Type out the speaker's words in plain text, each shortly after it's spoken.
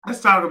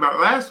Let's talk about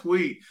last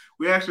week.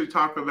 We actually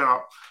talked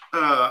about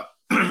uh,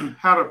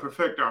 how to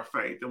perfect our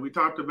faith. And we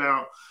talked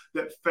about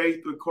that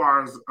faith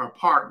requires a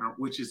partner,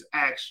 which is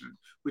action,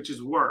 which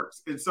is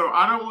works. And so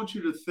I don't want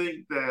you to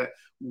think that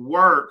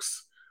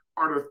works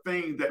are the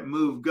thing that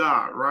move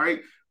God,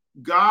 right?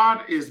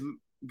 God is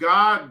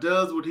God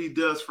does what he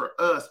does for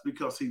us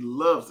because he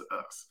loves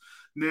us.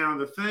 Now,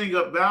 the thing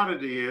about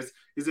it is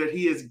that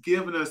he has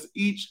given us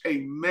each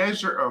a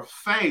measure of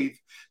faith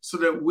so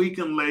that we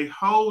can lay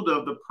hold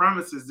of the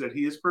promises that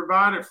he has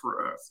provided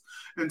for us.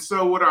 And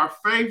so, what our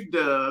faith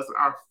does,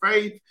 our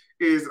faith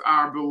is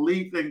our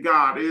belief in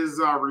God, it is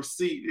our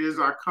receipt, it is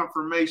our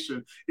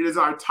confirmation, it is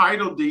our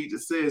title deed that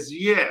says,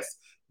 yes,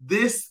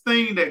 this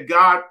thing that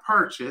God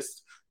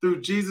purchased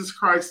through Jesus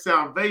Christ's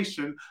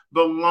salvation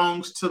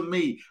belongs to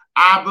me.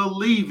 I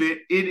believe it.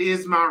 It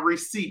is my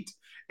receipt.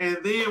 And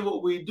then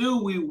what we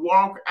do, we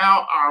walk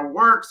out our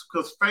works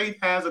because faith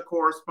has a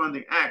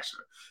corresponding action.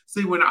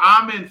 See, when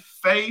I'm in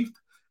faith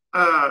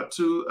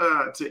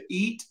to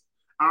eat,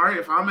 all right,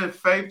 if I'm in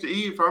faith to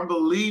eat, if I'm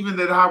believing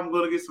that I'm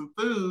going to get some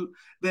food,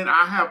 then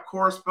I have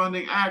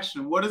corresponding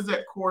action. What does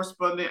that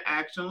corresponding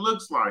action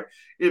looks like?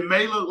 It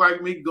may look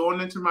like me going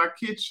into my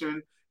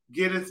kitchen,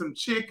 getting some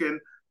chicken,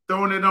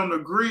 throwing it on the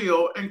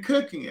grill, and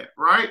cooking it,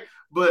 right?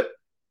 But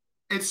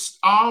it's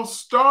all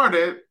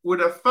started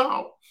with a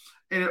thought.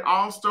 And it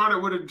all started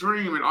with a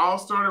dream. It all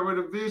started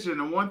with a vision.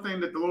 And one thing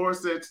that the Lord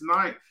said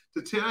tonight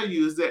to tell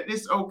you is that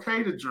it's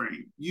okay to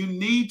dream. You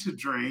need to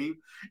dream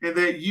and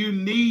that you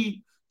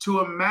need to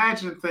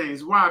imagine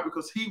things. Why?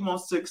 Because he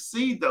wants to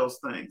exceed those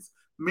things.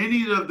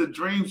 Many of the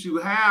dreams you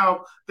have,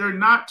 they're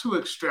not too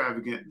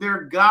extravagant.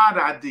 They're God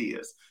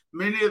ideas.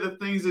 Many of the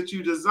things that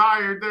you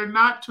desire, they're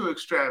not too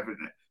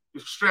extravagant.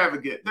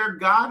 They're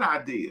God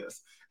ideas.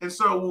 And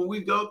so when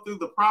we go through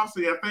the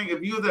prophecy, I think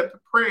if you're that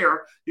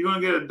prayer, you're going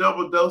to get a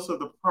double dose of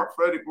the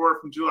prophetic word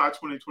from July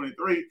 2023,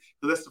 because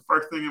that's the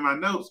first thing in my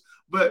notes.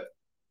 But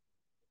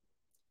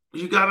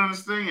you got to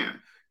understand,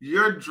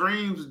 your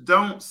dreams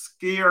don't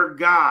scare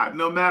God,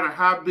 no matter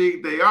how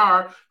big they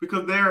are,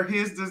 because they're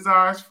his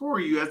desires for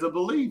you as a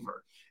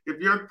believer. If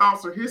your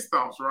thoughts are his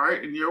thoughts,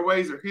 right, and your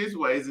ways are his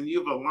ways, and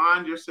you've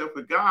aligned yourself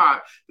with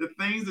God, the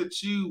things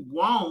that you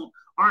want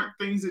aren't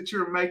things that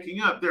you're making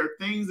up. They're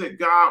things that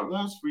God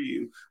wants for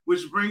you,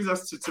 which brings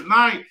us to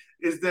tonight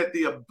is that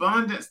the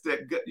abundance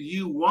that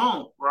you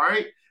want,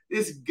 right,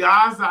 is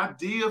God's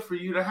idea for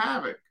you to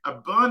have it.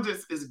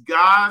 Abundance is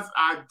God's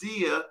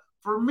idea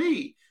for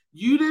me.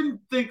 You didn't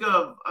think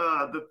of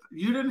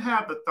you didn't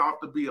have the thought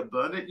to be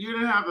abundant. You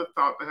didn't have the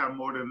thought to have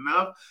more than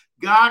enough.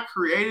 God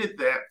created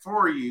that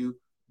for you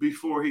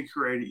before he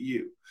created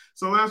you.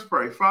 So let's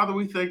pray. Father,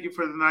 we thank you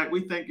for the night.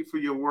 We thank you for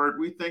your word.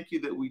 We thank you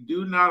that we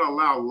do not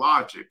allow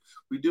logic.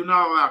 We do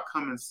not allow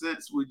common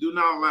sense. We do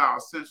not allow a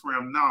sense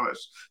realm knowledge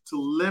to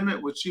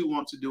limit what you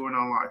want to do in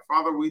our life.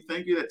 Father, we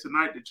thank you that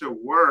tonight that your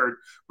word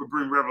will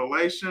bring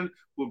revelation,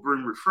 will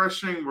bring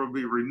refreshing, will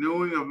be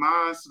renewing of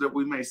minds so that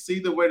we may see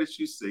the way that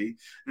you see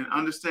and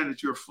understand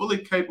that you're fully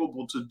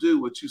capable to do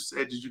what you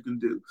said that you can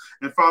do.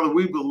 And Father,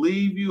 we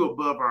believe you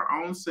above our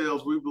own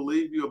selves. We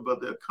believe you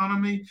above the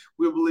economy.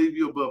 We believe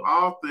you above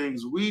all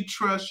things. We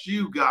trust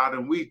you, God,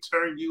 and we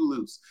turn you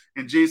loose.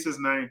 In Jesus'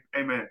 name,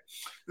 amen.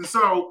 And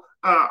so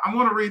I'm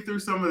going to read through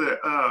some of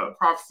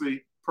the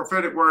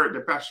prophetic word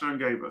that Pastor Sean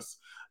gave us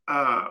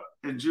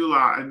in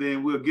July, and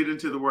then we'll get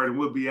into the word and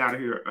we'll be out of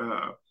here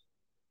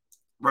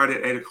right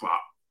at 8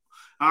 o'clock.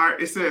 All right,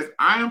 it says,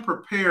 I am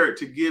prepared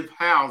to give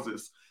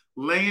houses,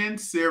 land,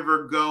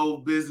 silver,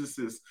 gold,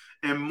 businesses,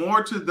 and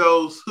more to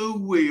those who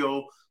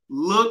will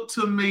look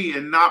to me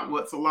and not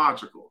what's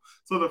illogical.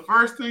 So the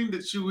first thing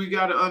that we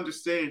got to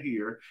understand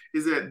here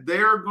is that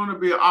there are going to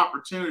be an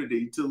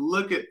opportunity to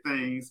look at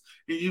things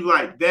and you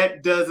like,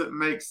 that doesn't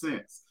make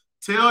sense.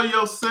 Tell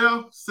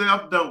yourself,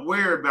 don't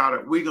worry about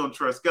it. We're going to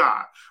trust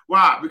God.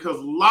 Why? Because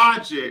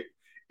logic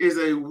is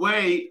a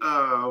way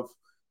of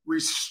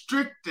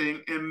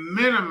restricting and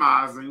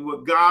minimizing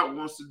what God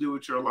wants to do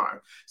with your life.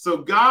 So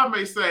God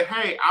may say,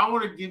 hey, I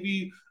want to give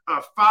you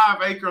a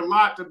 5-acre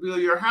lot to build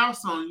your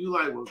house on. You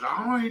like, well,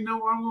 I don't even know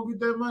where I'm going to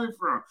get that money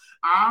from.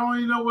 I don't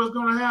even know what's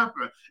going to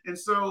happen. And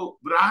so,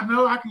 but I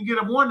know I can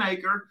get a 1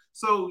 acre.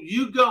 So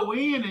you go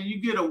in and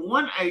you get a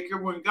 1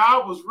 acre when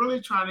God was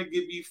really trying to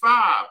give you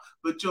 5,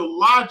 but your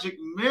logic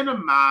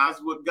minimized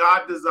what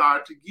God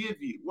desired to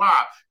give you.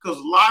 Why? Because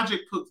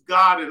logic puts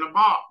God in a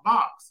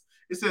box.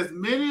 It says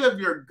many of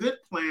your good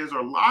plans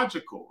are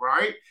logical,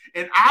 right?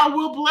 And I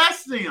will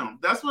bless them.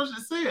 That's what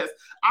it says.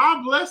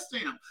 I'll bless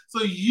them.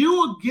 So you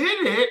will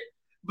get it,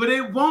 but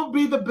it won't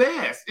be the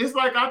best. It's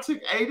like I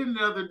took Aiden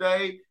the other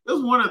day. It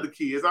was one of the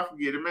kids. I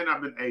forget. It may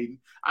not have been Aiden.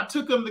 I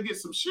took him to get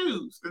some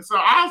shoes. And so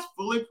I was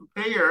fully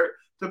prepared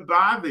to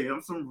buy them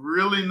some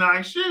really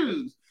nice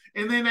shoes.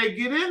 And then they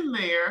get in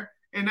there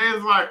and they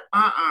was like,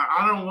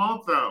 I don't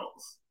want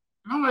those.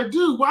 And I'm like,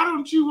 dude, why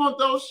don't you want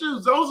those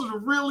shoes? Those are the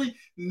really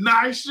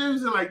nice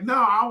shoes. They're like, no,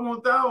 I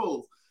want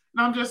those.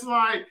 And I'm just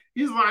like,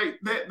 he's like,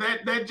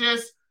 that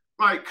just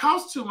like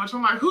costs too much.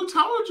 I'm like, who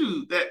told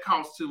you that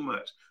costs too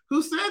much?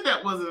 Who said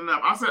that wasn't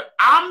enough? I said,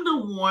 I'm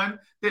the one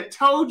that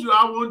told you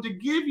I wanted to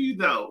give you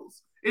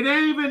those. It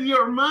ain't even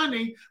your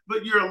money,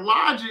 but your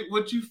logic,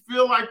 what you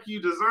feel like you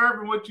deserve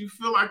and what you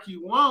feel like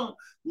you want,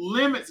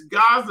 limits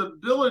God's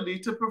ability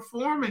to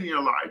perform in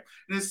your life.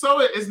 And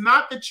so it's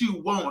not that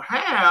you won't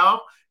have,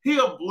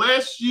 He'll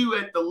bless you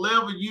at the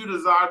level you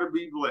desire to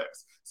be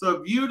blessed.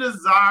 So if you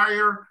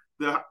desire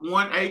the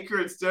 1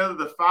 acre instead of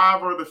the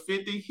 5 or the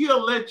 50,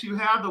 He'll let you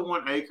have the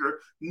 1 acre,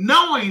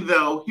 knowing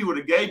though He would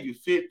have gave you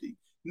 50,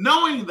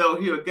 knowing though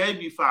He would have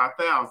gave you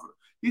 5,000.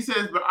 He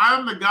says, but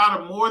I'm the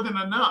God of more than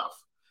enough,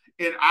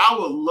 and I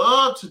would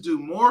love to do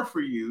more for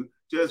you.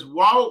 Just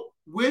walk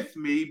with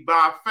me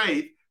by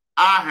faith.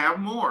 I have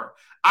more.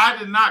 I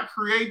did not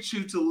create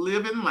you to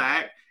live in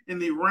lack in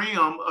the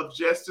realm of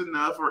just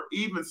enough or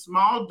even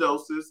small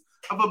doses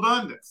of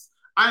abundance.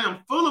 I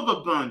am full of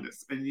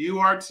abundance, and you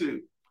are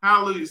too.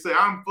 Hallelujah. Say,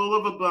 I'm full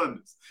of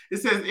abundance. It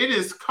says, it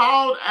is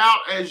called out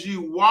as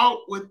you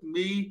walk with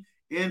me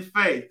in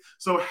faith.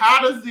 So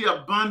how does the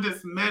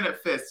abundance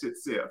manifest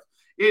itself?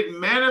 It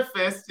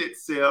manifests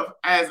itself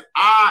as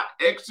I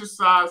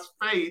exercise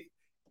faith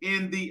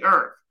in the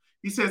earth.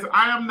 He says,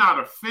 I am not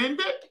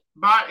offended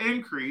by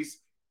increase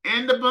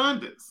and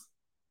abundance,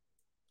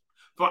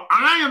 for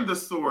I am the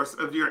source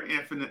of your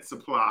infinite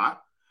supply.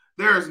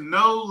 There is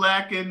no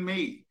lack in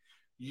me.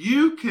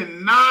 You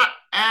cannot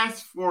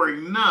ask for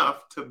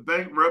enough to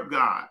bankrupt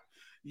God.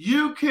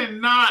 You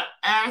cannot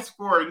ask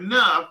for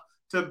enough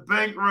to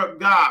bankrupt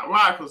God.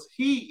 Why? Because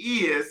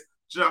He is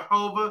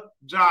Jehovah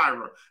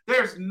Jireh.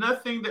 There's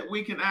nothing that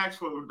we can ask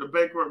for to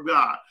bankrupt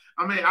God.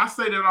 I mean, I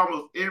say that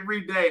almost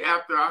every day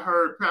after I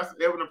heard Pastor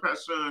Evan or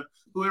Pastor Sean,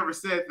 whoever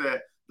said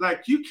that.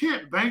 Like, you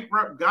can't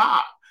bankrupt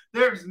God.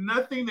 There's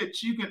nothing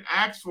that you can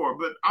ask for.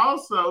 But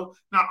also,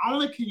 not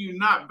only can you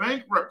not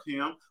bankrupt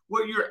Him,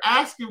 what you're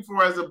asking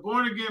for as a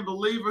born-again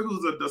believer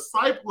who's a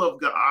disciple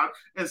of God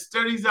and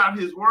studies out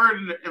His word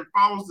and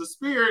follows the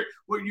Spirit,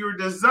 what you're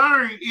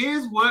desiring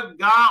is what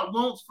God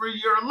wants for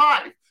your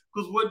life.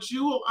 Because what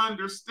you will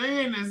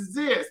understand is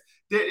this,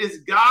 that it's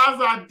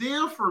God's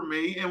ideal for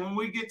me. And when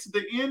we get to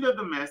the end of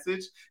the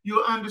message,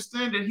 you'll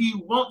understand that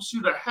He wants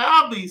you to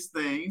have these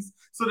things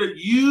so that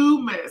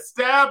you may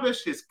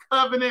establish His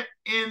covenant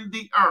in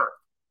the earth.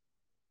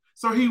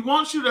 So He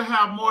wants you to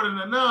have more than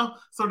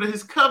enough so that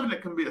His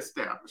covenant can be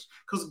established.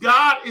 Because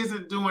God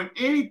isn't doing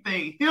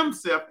anything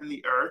Himself in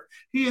the earth.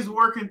 He is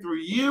working through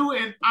you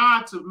and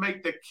I to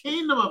make the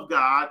kingdom of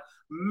God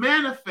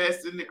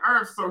manifest in the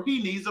earth. So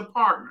He needs a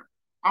partner.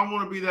 I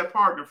want to be that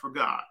partner for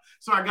God.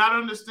 So I got to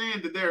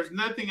understand that there's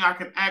nothing I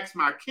can ask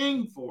my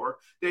king for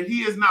that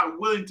He is not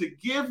willing to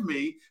give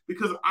me,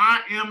 because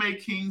I am a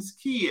king's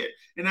kid.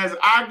 And as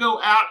I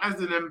go out as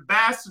an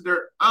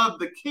ambassador of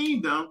the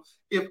kingdom,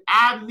 if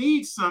I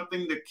need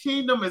something, the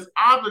kingdom is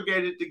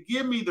obligated to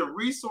give me the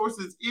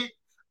resources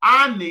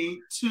I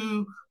need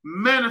to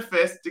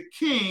manifest the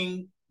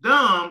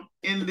kingdom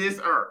in this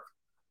earth.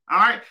 All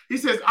right. He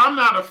says, I'm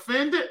not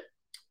offended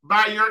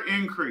by your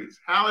increase.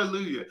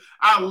 Hallelujah.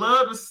 I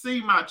love to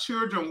see my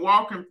children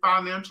walk in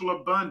financial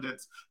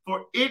abundance,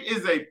 for it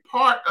is a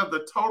part of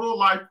the total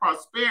life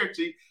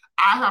prosperity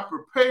I have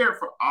prepared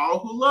for all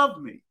who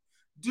love me.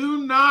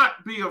 Do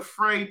not be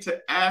afraid to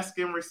ask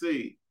and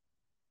receive.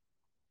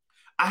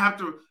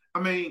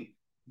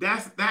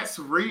 That's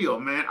real,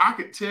 man. I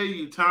could tell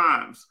you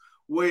times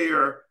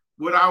where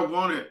what I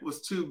wanted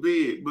was too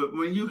big. But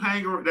when you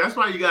hang around, that's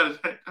why you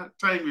got to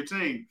tame your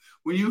team.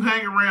 When you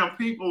hang around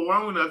people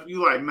long enough,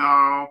 you like,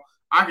 no,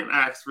 I can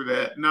ask for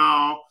that.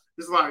 No,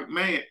 it's like,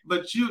 man,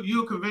 but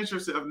you'll convince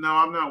yourself, no,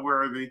 I'm not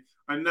worthy.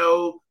 I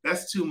know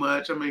that's too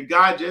much. I mean,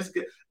 God just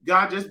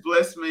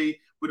blessed me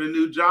with a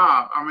new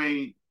job. I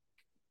mean,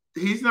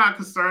 He's not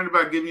concerned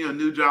about giving you a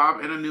new job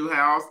and a new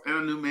house and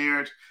a new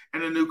marriage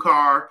and a new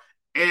car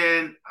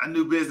and a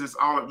new business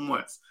all at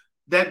once.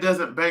 That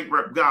doesn't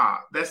bankrupt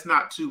God. That's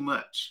not too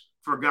much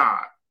for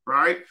God,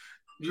 right?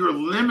 You're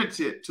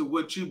limited to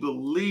what you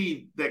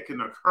believe that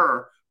can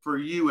occur for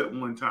you at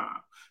one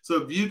time.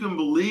 So if you can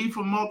believe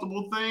for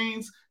multiple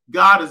things,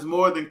 God is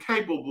more than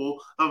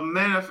capable of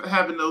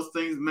having those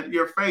things,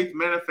 your faith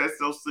manifest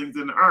those things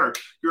in the earth.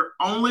 You're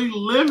only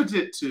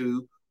limited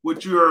to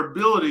what your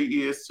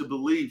ability is to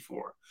believe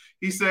for.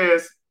 He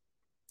says,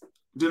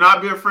 do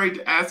not be afraid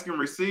to ask and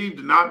receive.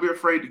 Do not be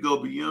afraid to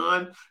go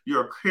beyond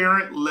your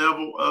current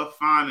level of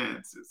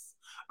finances.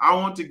 I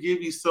want to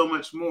give you so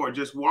much more.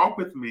 Just walk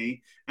with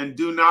me and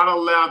do not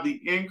allow the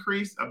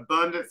increase,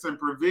 abundance, and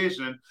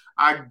provision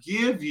I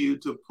give you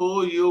to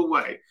pull you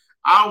away.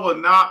 I will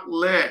not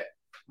let,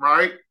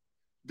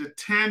 the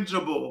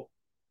tangible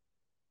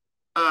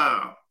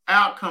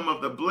outcome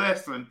of the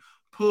blessing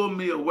pull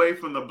me away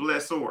from the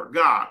blessor,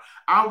 God.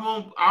 I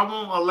won't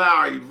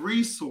allow a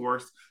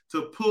resource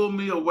to pull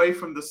me away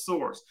from the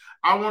source.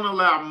 I won't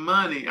allow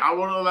money. I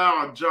won't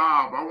allow a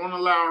job. I won't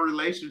allow a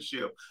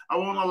relationship. I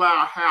won't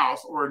allow a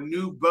house or a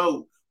new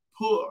boat.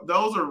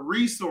 Those are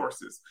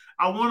resources.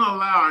 I won't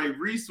allow a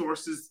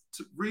resource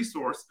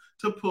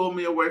to pull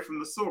me away from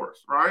the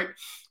source, right?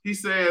 He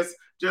says,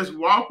 just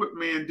walk with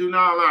me and do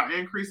not allow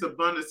increase,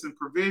 abundance, and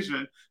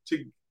provision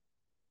to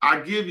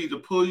I give you to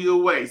pull you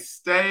away.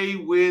 Stay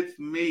with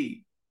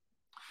me.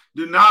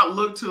 Do not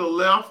look to the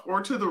left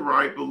or to the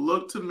right, but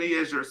look to me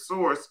as your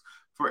source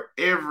for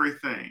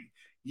everything.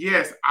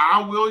 Yes,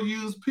 I will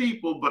use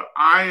people, but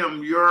I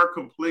am your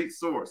complete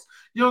source.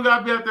 You don't got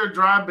to be out there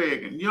dry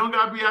begging. You don't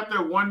got to be out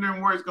there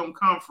wondering where it's going to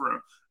come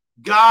from.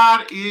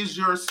 God is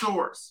your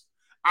source.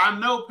 I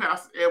know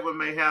Pastor Edwin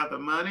may have the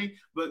money,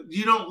 but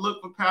you don't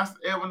look for Pastor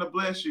Edwin to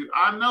bless you.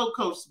 I know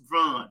Coach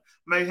Vaughn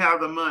may have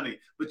the money,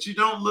 but you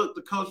don't look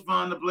to Coach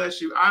Vaughn to bless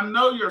you. I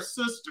know your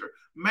sister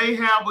may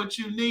have what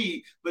you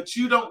need, but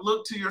you don't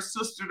look to your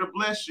sister to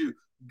bless you.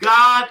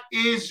 God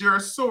is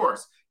your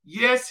source.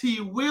 Yes,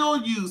 he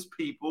will use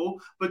people,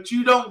 but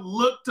you don't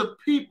look to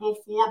people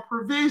for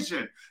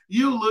provision.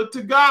 You look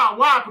to God.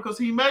 Why? Because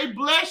he may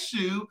bless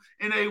you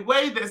in a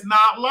way that's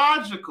not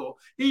logical.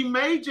 He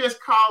may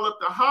just call up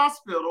the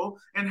hospital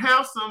and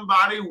have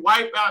somebody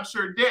wipe out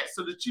your debt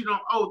so that you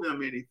don't owe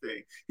them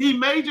anything. He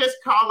may just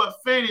call up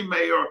Fannie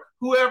Mae or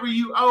whoever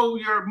you owe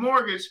your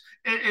mortgage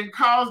and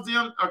cause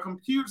them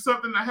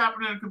something to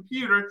happen in a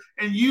computer,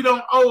 and you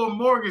don't owe a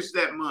mortgage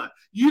that month.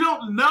 You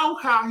don't know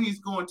how he's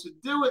going to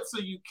do it, so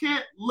you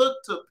can't look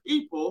to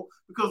people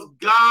because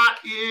God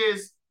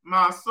is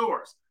my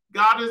source.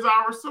 God is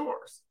our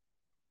source.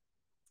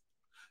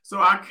 So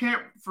I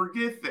can't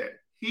forget that.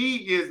 He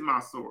is my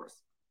source.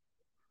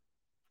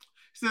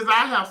 He says,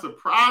 I have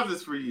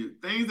surprises for you,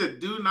 things that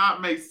do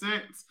not make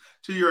sense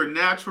to your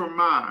natural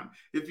mind.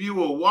 If you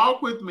will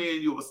walk with me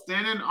and you will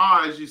stand in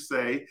awe, as you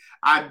say,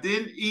 I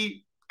didn't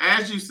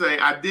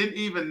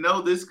even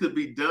know this could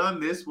be done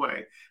this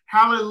way.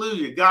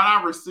 Hallelujah.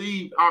 God, I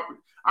receive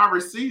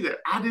that.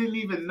 I didn't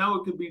even know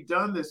it could be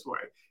done this way.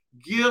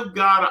 Give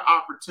God an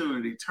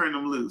opportunity. Turn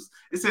them loose.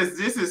 It says,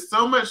 this is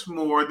so much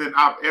more than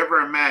I've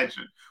ever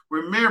imagined.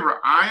 Remember,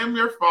 I am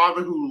your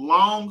Father who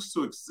longs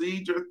to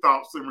exceed your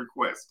thoughts and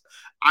requests.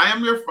 I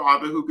am your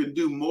Father who can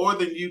do more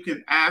than you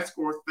can ask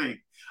or think.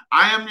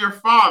 I am your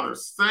Father.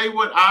 Say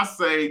what I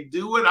say.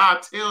 Do what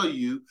I tell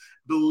you.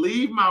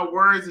 Believe my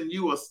words and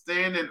you will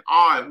stand in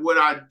awe at what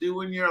I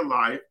do in your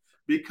life,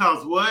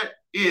 because what?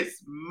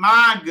 It's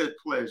my good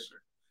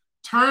pleasure.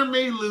 Turn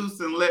me loose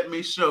and let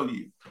me show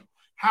you.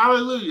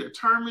 Hallelujah.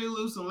 Turn me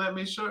loose and let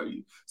me show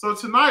you. So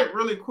tonight,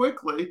 really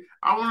quickly,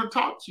 I want to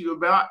talk to you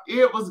about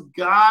it was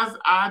God's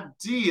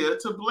idea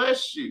to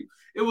bless you.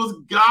 It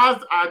was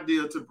God's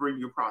idea to bring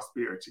you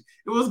prosperity.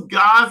 It was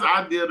God's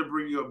idea to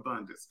bring you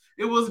abundance.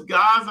 It was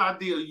God's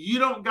idea. You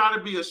don't got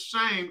to be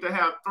ashamed to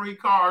have 3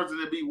 cars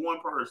and it be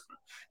one person.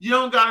 You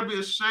don't got to be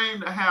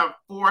ashamed to have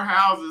 4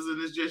 houses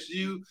and it's just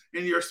you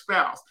and your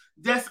spouse.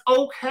 That's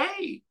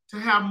okay to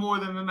have more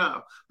than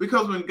enough.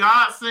 Because when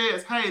God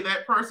says, hey,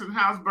 that person's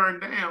house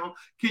burned down,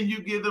 can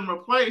you give them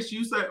a place?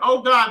 You say,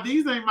 oh God,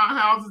 these ain't my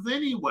houses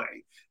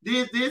anyway.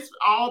 This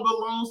all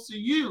belongs to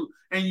you.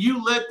 And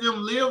you let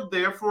them live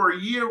there for a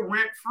year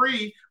rent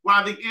free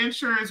while the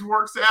insurance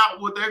works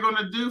out what they're going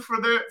to do for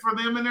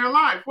them in their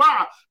life.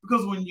 Why?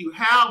 Because when you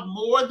have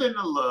more than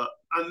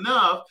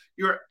enough,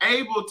 you're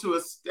able to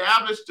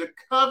establish the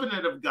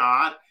covenant of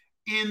God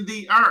in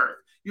the earth.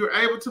 You're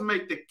able to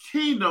make the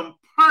kingdom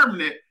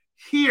permanent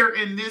here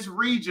in this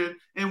region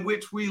in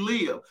which we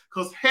live,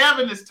 because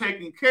heaven is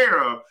taken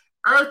care of.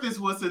 Earth is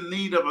what's in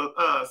need of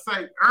a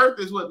savior. Earth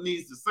is what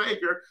needs the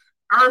savior.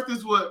 Earth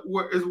is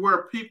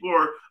where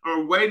people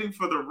are waiting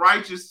for the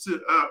righteous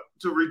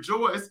to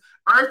rejoice.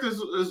 Earth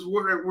is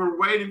where we're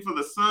waiting for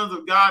the sons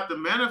of God to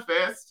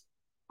manifest,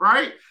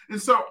 right?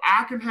 And so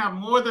I can have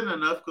more than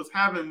enough, because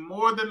having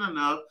more than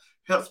enough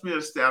helps me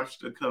establish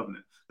the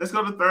covenant. Let's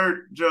go to 3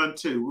 John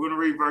 2. We're going to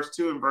read verse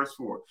 2 and verse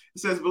 4. It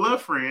says,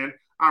 beloved friend,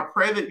 I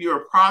pray that you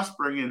are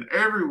prospering in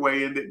every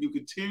way and that you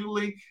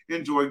continually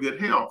enjoy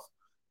good health,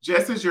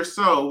 just as your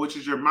soul, which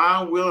is your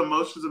mind, will,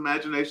 emotions,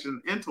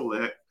 imagination, and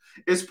intellect,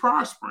 is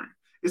prospering.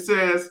 It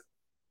says,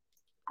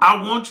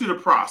 I want you to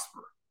prosper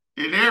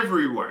in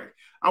every way.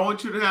 I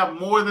want you to have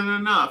more than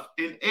enough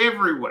in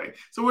every way.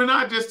 So we're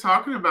not just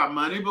talking about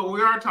money, but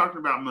we are talking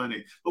about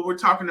money. But we're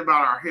talking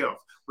about our health.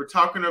 We're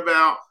talking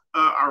about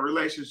our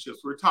relationships.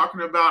 We're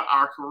talking about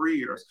our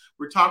careers.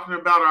 We're talking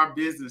about our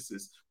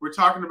businesses. We're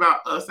talking about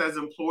us as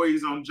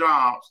employees on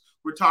jobs.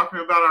 We're talking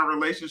about our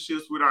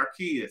relationships with our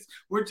kids.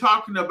 We're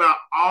talking about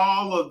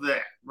all of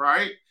that,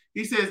 right?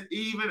 He says,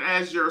 even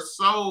as your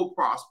soul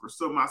prospers.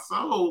 So my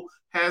soul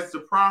has to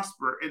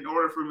prosper in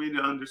order for me to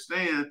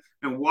understand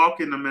and walk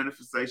in the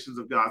manifestations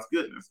of God's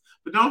goodness.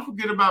 But don't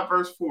forget about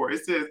verse 4.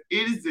 It says,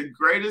 it is the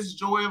greatest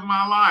joy of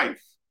my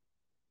life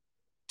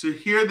to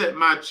hear that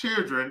my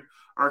children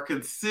are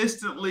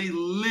consistently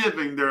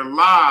living their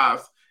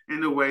lives in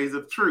the ways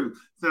of truth.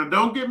 Now,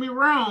 don't get me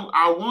wrong.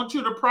 I want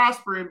you to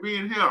prosper and be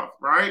in health,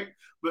 right?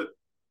 But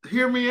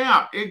hear me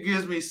out. It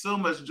gives me so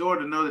much joy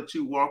to know that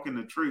you walk in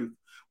the truth.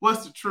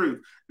 What's the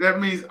truth?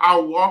 That means I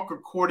walk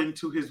according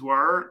to his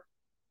word.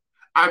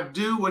 I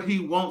do what he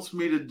wants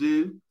me to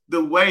do,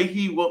 the way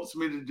he wants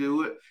me to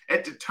do it,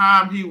 at the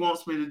time he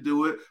wants me to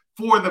do it,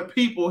 for the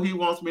people he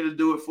wants me to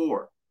do it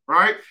for,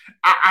 right?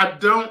 I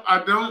don't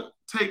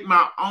take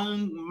my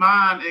own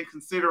mind in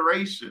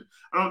consideration.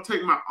 I don't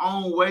take my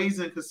own ways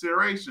in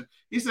consideration.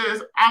 He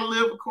says, I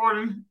live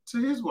according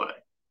to his way.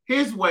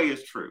 His way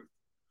is truth.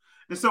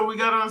 And so we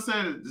got to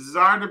understand that the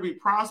desire to be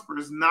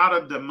prosperous is not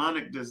a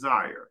demonic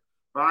desire,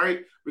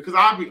 right? Because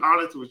I'll be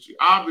honest with you.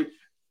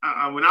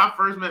 When I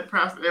first met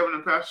Pastor Evan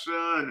and Pastor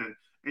Sean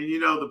and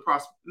you know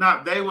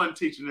they weren't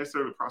teaching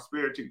necessarily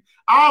prosperity.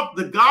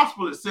 The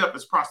gospel itself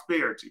is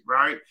prosperity,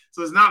 right?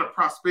 So it's not a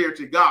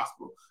prosperity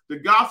gospel. The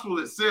gospel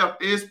itself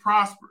is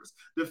prosperous.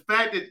 The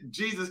fact that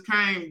Jesus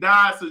came,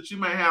 died so that you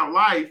may have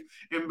life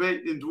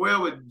and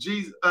dwell with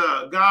Jesus,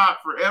 God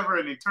forever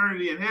in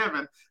eternity in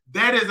heaven,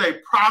 that is a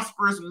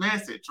prosperous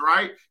message,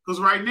 right? Because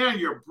right now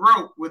you're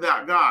broke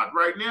without God.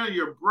 Right now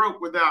you're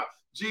broke without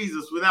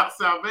Jesus, without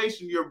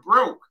salvation. You're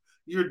broke.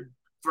 You're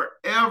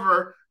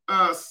forever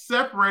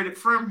separated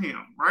from him,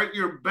 right?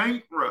 You're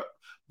bankrupt.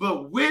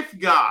 But with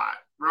God,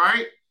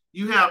 right,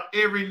 you have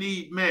every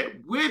need met.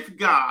 With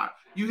God,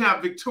 you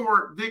have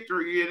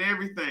victory in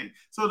everything.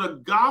 So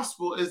the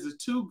gospel is the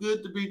too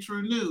good to be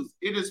true news.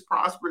 It is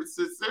prosperous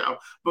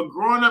itself. But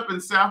growing up in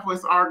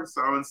Southwest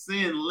Arkansas and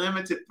seeing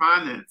limited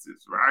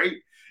finances, right,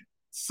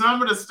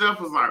 some of the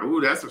stuff was like,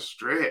 ooh, that's a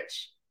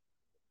stretch.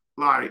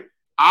 Like,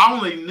 I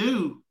only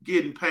knew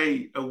getting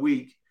paid a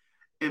week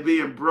and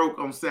being broke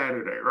on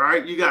Saturday,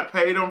 right? You got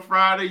paid on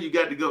Friday. You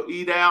got to go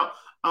eat out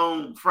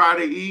on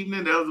Friday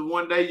evening. That was the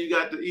one day you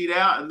got to eat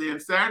out. And then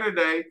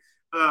Saturday,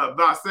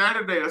 by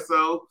Saturday or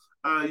so,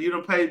 you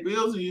don't pay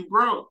bills and you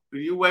broke.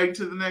 And you wait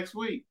until the next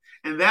week.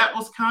 And that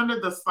was kind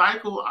of the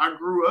cycle I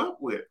grew up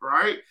with,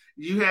 right?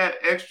 You had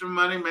extra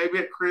money maybe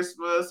at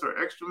Christmas or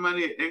extra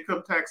money at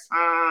income tax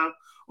time,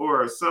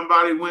 or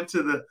somebody went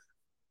to the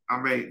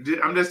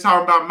I'm just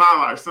talking about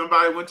my life.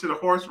 Somebody went to the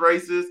horse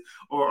races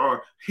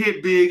or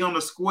hit big on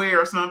the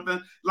square or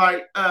something.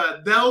 Like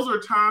those are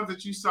times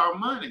that you saw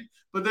money,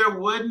 but there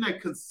wasn't a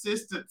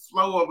consistent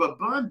flow of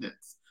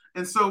abundance.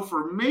 And so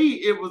for me,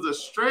 it was a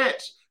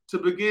stretch to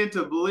begin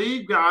to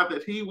believe God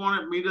that he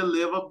wanted me to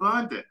live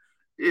abundant.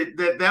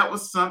 That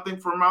was something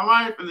for my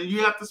life. And then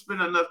you have to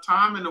spend enough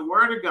time in the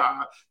Word of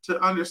God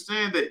to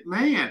understand that,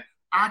 man,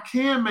 I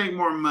can make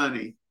more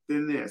money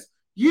than this.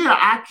 Yeah,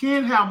 I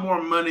can have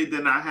more money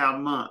than I have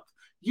month.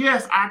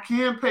 Yes, I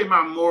can pay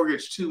my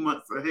mortgage 2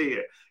 months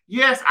ahead.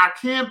 Yes, I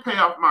can pay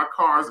off my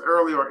cars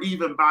early or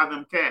even buy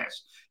them cash.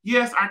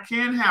 Yes, I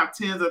can have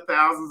tens of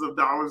thousands of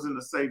dollars in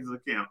the savings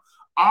account.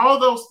 All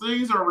those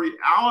things are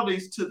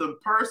realities to the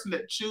person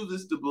that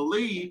chooses to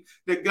believe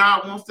that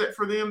God wants that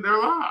for them, their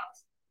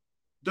lives.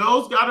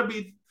 Those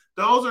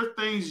are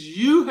things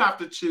you have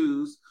to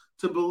choose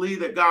to believe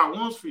that God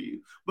wants for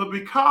you. But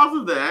because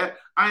of that,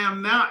 I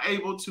am now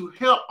able to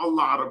help a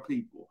lot of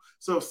people.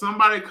 So if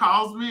somebody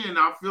calls me and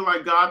I feel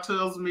like God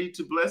tells me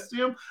to bless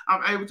them,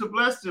 I'm able to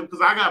bless them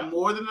because I got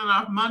more than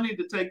enough money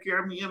to take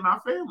care of me and my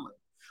family.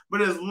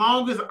 But as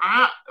long as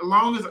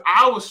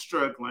I was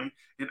struggling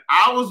and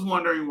I was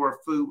wondering where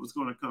food was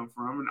going to come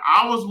from and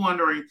I was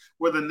wondering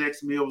where the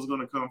next meal was going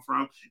to come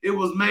from, it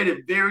was made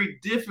it very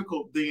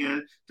difficult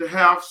then to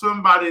have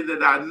somebody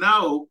that I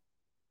know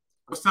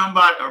or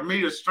somebody or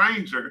meet a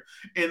stranger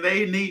and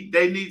they need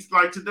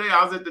like today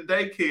I was at the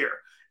daycare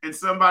and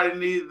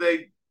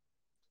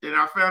and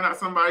I found out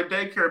somebody's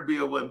daycare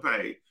bill wasn't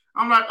paid.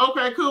 I'm like,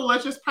 okay, cool,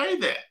 let's just pay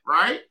that,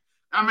 right?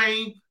 I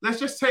mean, let's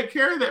just take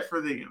care of that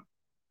for them.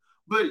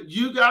 But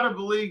you got to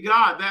believe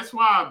God. That's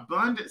why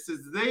abundance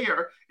is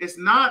there. It's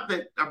not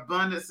that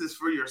abundance is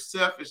for your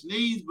selfish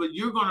needs, but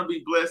you're going to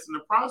be blessed in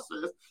the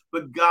process.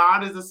 But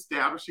God is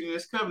establishing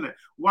this covenant.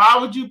 Why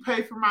would you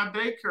pay for my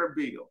daycare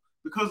bill?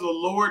 Because the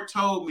Lord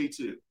told me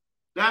to.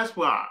 That's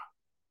why.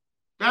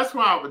 That's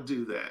why I would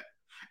do that.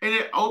 And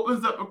it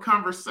opens up a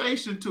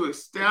conversation to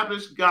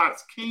establish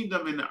God's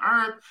kingdom in the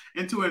earth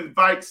and to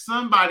invite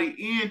somebody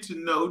in to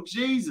know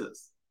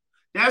Jesus.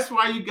 That's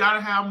why you got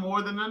to have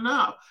more than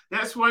enough.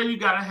 That's why you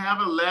got to have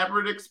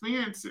elaborate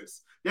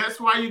experiences. That's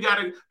why you got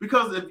to,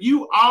 because if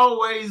you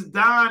always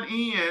dine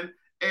in,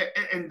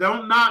 and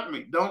don't knock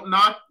me, don't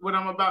knock what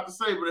I'm about to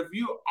say, but if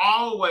you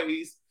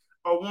always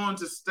are wanting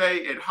to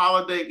stay at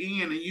Holiday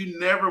Inn and you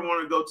never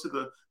want to go to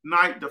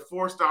the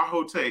 4-star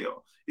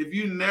hotel, if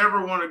you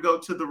never want to go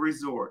to the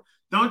resort,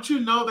 don't you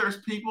know there's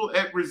people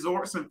at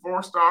resorts and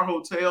 4-star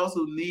hotels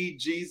who need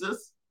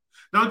Jesus?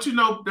 Don't you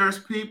know there's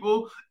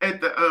people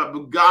at the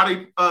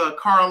Bugatti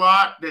car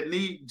lot that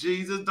need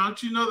Jesus?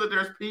 Don't you know that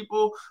there's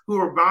people who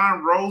are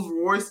buying Rolls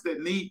Royce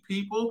that need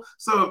people?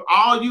 So if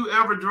all you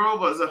ever drove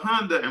was a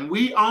Honda, and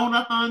we own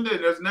a Honda,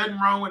 and there's nothing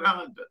wrong with a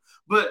Honda,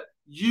 but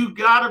you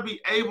got to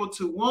be able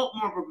to want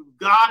more because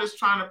God is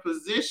trying to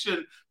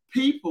position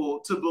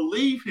people to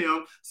believe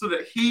him so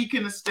that he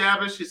can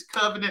establish his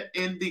covenant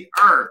in the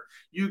earth.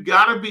 You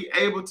got to be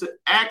able to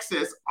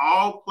access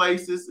all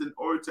places in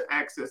order to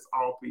access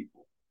all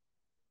people.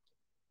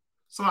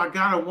 So I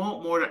got to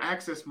want more to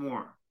access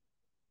more.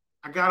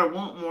 I got to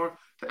want more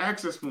to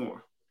access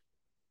more.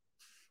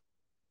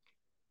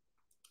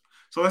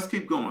 So let's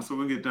keep going so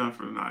we can get done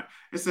for tonight.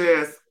 It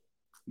says,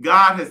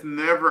 God has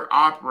never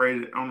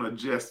operated on a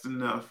just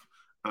enough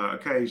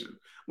occasion.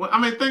 Well, I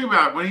mean, think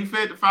about it. When he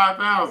fed the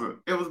 5,000,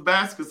 it was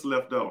baskets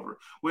left over.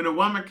 When the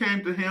woman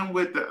came to him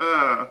with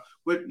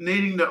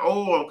needing the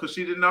oil because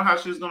she didn't know how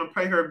she was going to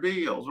pay her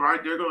bills,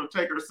 right? They're going to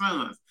take her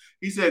sons.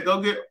 He said,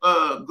 "Go get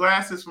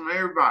glasses from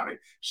everybody."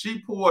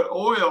 She poured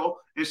oil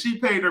and she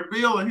paid her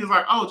bill, and he's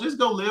like, "Oh, just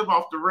go live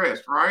off the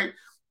rest," right?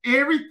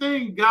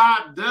 Everything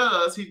God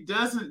does, He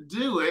doesn't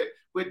do it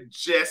with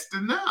just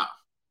enough,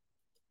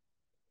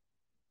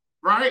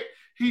 right?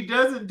 He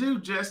doesn't do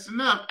just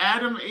enough.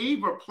 Adam and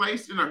Eve were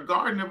placed in a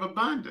garden of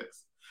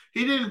abundance.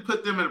 He didn't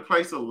put them in a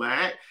place of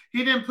lack.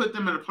 He didn't put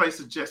them in a place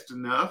of just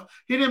enough.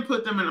 He didn't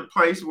put them in a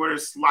place where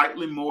there's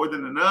slightly more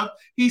than enough.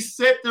 He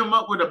set them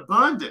up with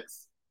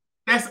abundance.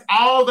 That's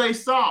all they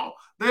saw.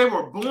 They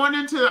were born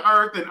into the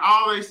earth and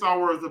all they saw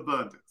was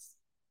abundance.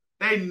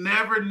 They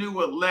never knew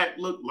what lack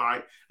looked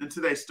like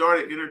until they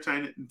started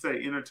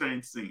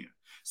entertaining sin.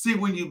 See,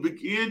 when you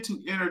begin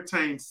to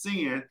entertain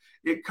sin,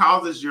 it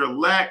causes your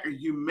lack of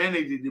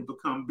humanity to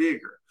become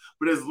bigger.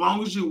 But as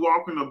long as you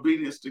walk in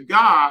obedience to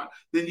God,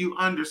 then you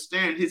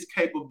understand His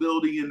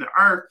capability in the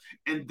earth,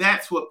 and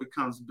that's what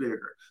becomes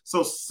bigger.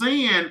 So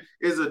sin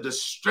is a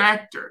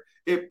distractor.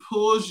 It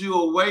pulls you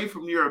away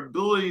from your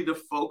ability to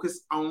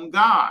focus on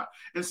God.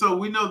 And so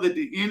we know that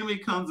the enemy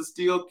comes to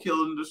steal,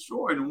 kill, and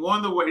destroy. And one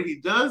of the ways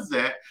he does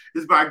that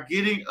is by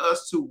getting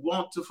us to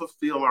want to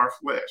fulfill our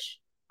flesh.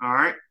 All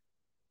right.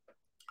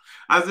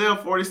 Isaiah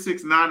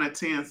 46, 9 and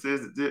 10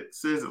 says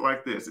it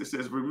like this. It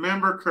says,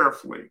 "Remember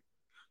carefully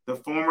the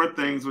former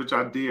things which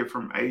I did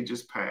from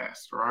ages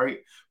past," right?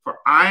 "For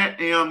I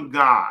am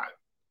God,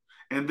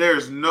 and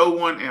there's no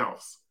one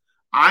else.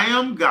 I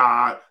am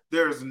God,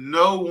 there's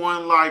no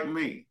one like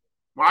me."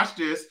 Watch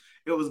this.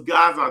 It was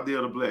God's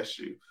idea to bless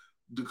you.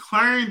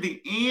 "Declaring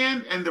the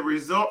end and the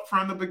result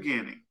from the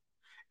beginning,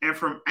 and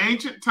from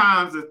ancient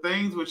times the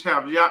things which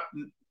have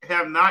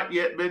not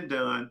yet been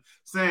done,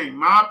 saying,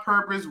 my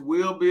purpose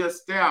will be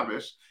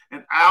established,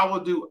 and I will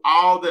do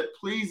all that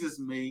pleases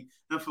me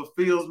and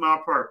fulfills my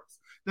purpose."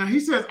 Now he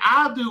says,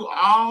 I'll do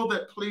all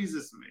that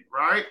pleases me,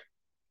 right?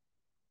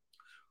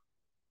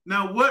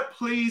 Now, what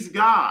pleased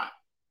God?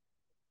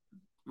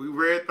 We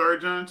read 3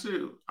 John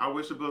 2. "I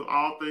wish above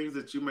all things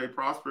that you may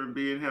prosper and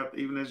be in health,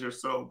 even as your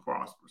soul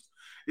prospers."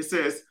 It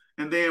says,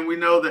 and then we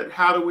know that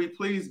how do we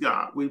please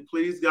God? We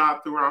please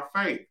God through our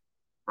faith,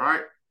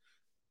 right?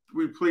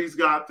 We please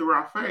God through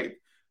our faith,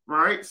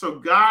 right? So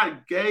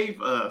God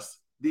gave us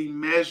the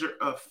measure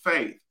of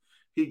faith.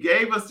 He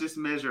gave us this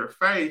measure of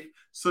faith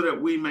so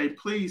that we may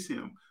please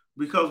Him.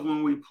 Because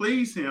when we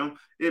please Him,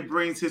 it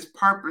brings His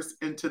purpose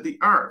into the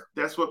earth.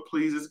 That's what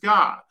pleases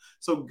God.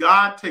 So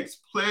God takes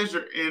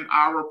pleasure in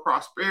our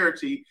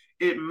prosperity.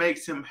 It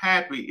makes Him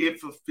happy. It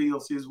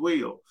fulfills His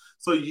will.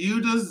 So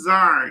you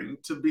desiring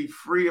to be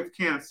free of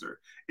cancer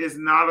is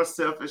not a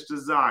selfish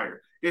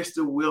desire. It's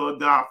the will of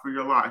God for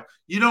your life.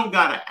 You don't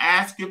got to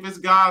ask if it's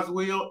God's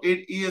will.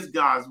 It is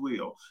God's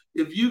will.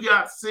 If you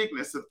got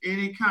sickness of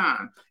any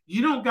kind,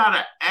 you don't got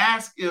to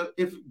ask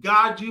if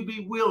God, you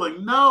be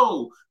willing.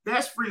 No,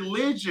 that's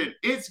religion.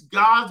 It's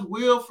God's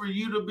will for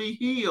you to be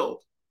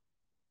healed.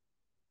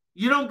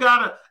 You don't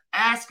got to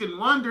ask and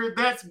wonder.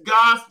 That's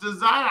God's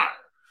desire.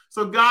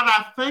 So God,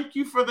 I thank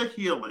you for the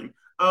healing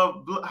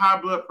of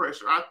high blood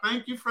pressure. I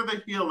thank you for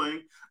the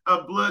healing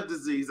of blood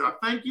disease. I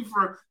thank you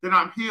for that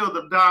I'm healed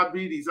of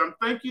diabetes. I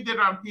thank you that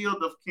I'm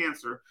healed of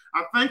cancer.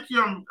 I thank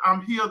you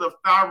I'm healed of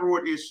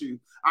thyroid issue.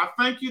 I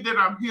thank you that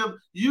I'm healed.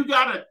 You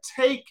got to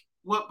take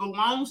what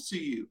belongs to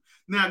you.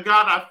 Now,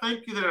 God, I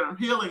thank you that I'm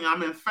healing.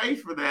 I'm in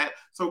faith for that.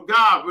 So,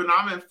 God, when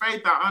I'm in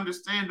faith, I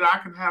understand that I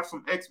can have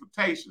some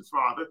expectations,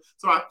 Father.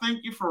 So I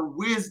thank you for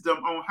wisdom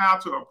on how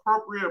to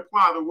appropriately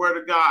apply the word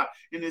of God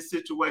in this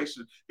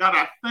situation. God,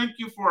 I thank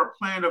you for a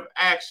plan of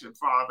action,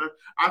 Father.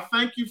 I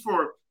thank you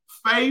for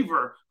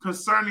favor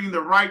concerning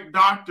the right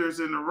doctors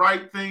and the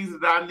right things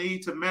that I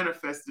need to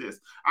manifest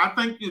this. I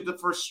thank you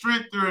for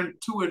strength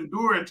to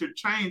endure and to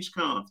change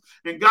comes.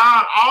 And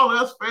God, all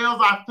else fails,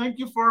 I thank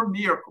you for a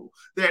miracle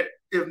that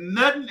if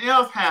nothing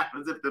else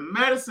happens, if the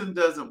medicine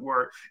doesn't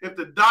work, if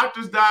the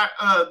doctor's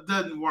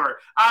doesn't work,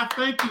 I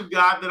thank you,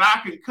 God, that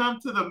I can come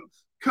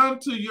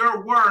to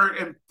your word,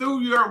 and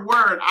through your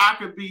word I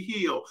could be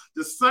healed.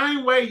 The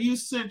same way you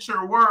sent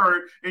your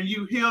word and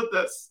you healed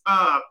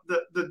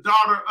the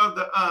daughter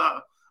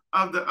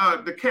of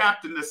the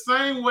captain, the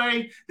same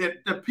way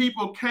that the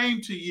people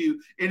came to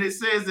you, and it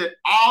says that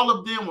all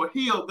of them were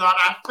healed. God,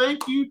 I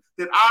thank you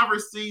that I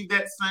received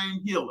that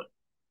same healing.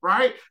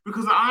 Right?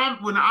 Because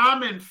when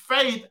I'm in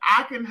faith,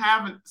 I can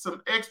have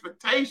some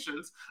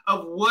expectations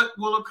of what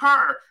will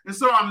occur. And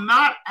so I'm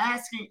not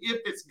asking if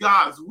it's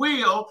God's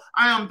will.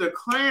 I am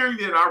declaring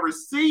that I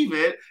receive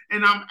it,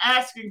 and I'm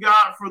asking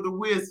God for the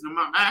wisdom.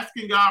 I'm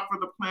asking God for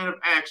the plan of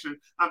action.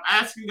 I'm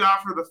asking God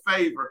for the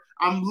favor.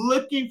 I'm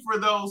looking for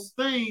those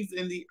things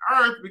in the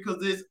earth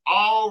because it's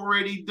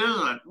already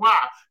done.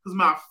 Why? Because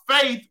my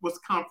faith was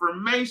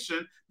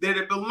confirmation that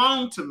it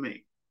belonged to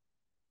me.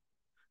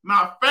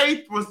 My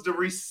faith was the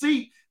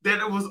receipt that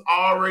it was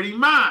already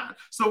mine.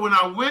 So when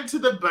I went to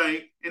the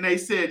bank and they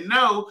said,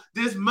 no,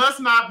 this must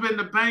not have been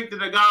the bank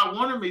that God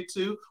wanted me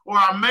to, or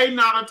I may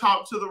not have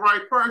talked to the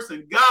right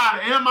person. God,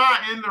 am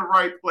I in the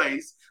right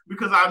place?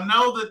 Because I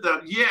know that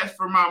the yes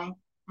for my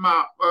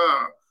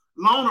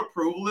loan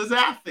approval is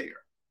out there.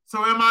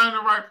 So am I in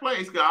the right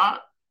place, God?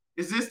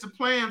 Is this the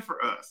plan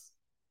for us?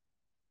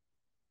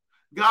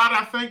 God,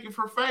 I thank you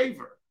for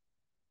favor.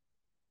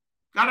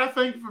 God, I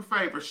thank you for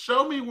favor.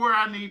 Show me where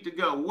I need to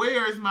go.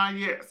 Where is my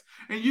yes?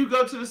 And you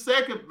go to the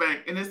second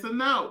bank and it's a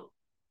no.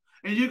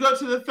 And you go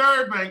to the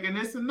third bank and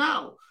it's a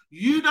no.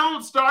 You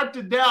don't start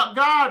to doubt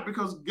God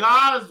because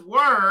God's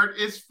word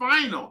is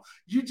final.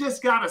 You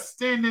just got to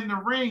stand in the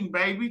ring,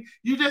 baby.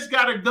 You just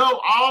got to go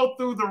all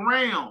through the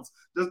rounds.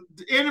 The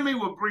enemy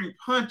will bring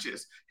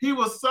punches. He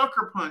will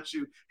sucker punch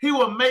you. He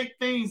will make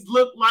things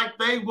look like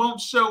they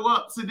won't show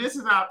up. So this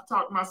is how I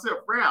talk to myself,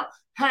 Ralph.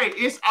 Hey,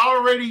 it's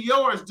already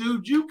yours,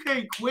 dude. You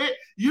can't quit.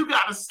 You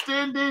got to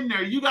stand in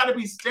there. You got to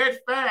be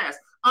steadfast,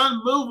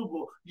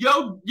 unmovable.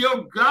 Your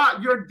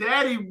God, your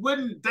daddy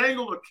wouldn't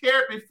dangle a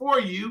carrot before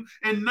you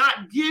and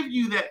not give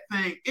you that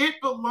thing. It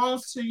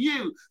belongs to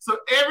you. So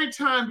every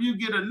time you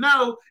get a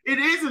no, it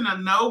isn't a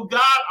no.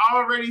 God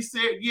already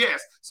said yes.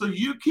 So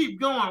you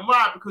keep going.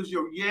 Why? Because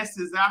your yes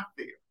is out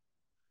there.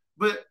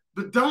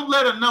 But don't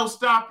let a no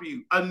stop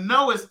you. A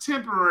no is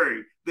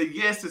temporary. The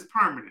yes is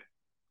permanent.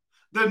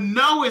 The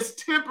no is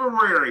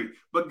temporary,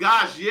 but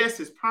God's yes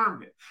is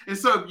permanent. And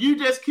so if you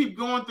just keep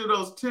going through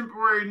those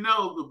temporary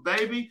no's, but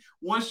baby,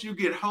 once you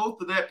get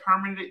hold of that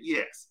permanent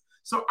yes.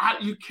 So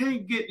you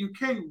can't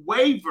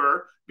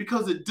waver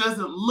because it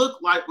doesn't look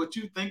like what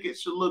you think it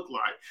should look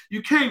like.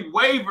 You can't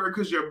waver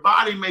because your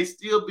body may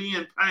still be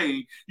in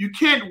pain. You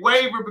can't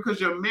waver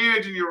because your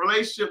marriage and your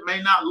relationship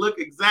may not look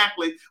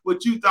exactly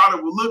what you thought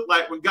it would look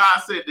like when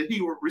God said that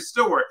he would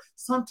restore it.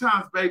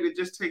 Sometimes, baby, it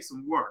just takes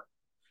some work.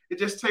 It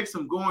just takes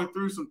some going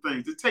through some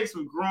things. It takes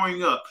some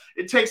growing up.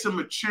 It takes some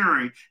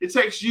maturing. It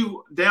takes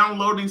you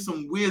downloading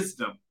some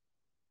wisdom.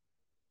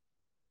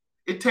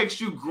 It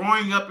takes you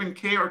growing up in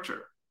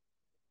character.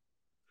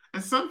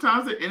 And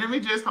sometimes the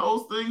enemy just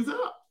holds things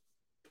up.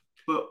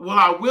 But what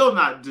I will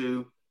not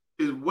do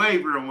is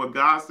waver on what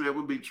God said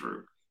would be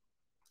true.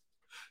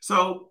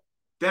 So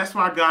that's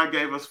why God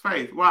gave us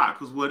faith. Why?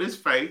 Because what is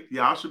faith?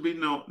 Y'all should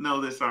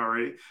know this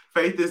already.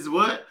 Faith is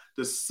what?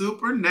 The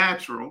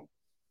supernatural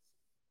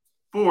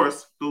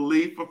force,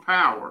 belief, or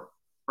power,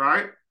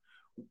 right?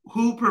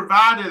 Who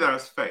provided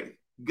us faith?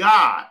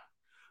 God.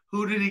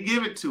 Who did he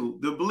give it to?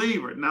 The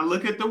believer. Now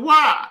look at the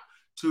why.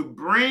 To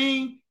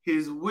bring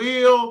his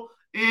will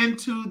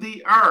into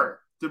the earth.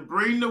 To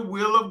bring the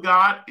will of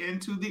God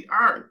into the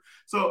earth.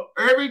 So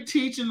every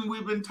teaching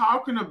we've been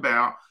talking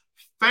about,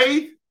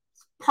 faith's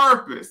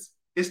purpose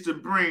is to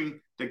bring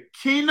the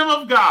kingdom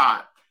of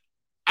God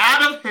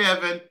out of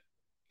heaven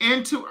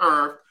into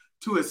earth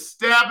to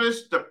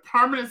establish the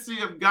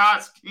permanency of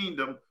God's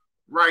kingdom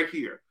right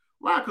here.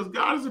 Why? Because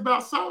God is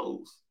about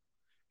souls.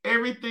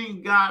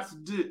 Everything God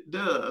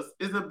does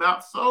is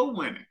about soul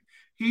winning.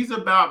 He's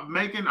about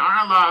making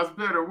our lives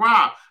better.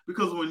 Why?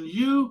 Because when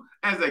you,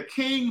 as a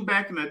king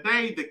back in the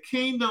day, the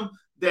kingdom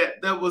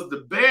that was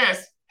the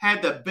best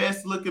had the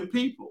best looking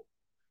people.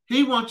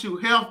 He wants you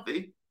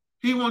healthy.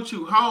 He wants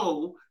you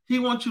whole. He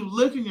wants you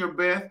looking your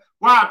best.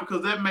 Why?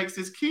 Because that makes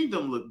his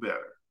kingdom look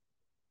better.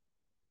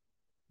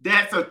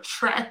 That's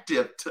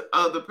attractive to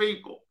other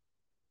people.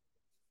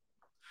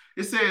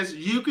 It says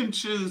you can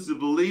choose to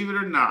believe it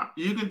or not.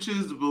 You can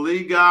choose to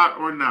believe God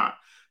or not.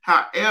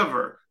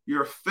 However,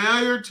 your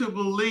failure to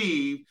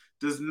believe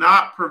does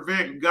not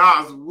prevent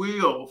God's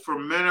will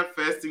from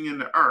manifesting in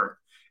the earth.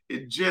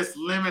 It just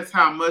limits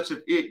how much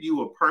of it you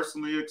will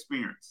personally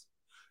experience.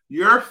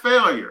 Your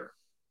failure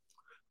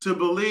to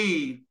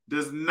believe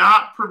does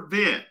not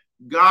prevent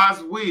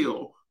God's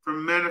will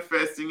from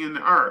manifesting in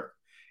the earth.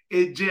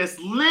 It just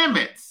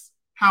limits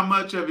how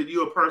much of it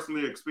you'll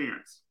personally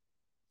experience.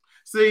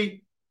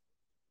 See,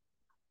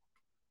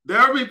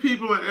 there will be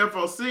people in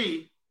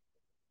FOC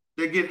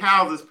that get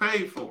houses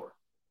paid for.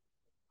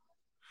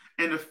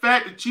 And the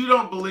fact that you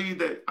don't believe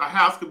that a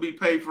house could be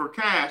paid for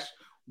cash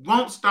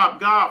won't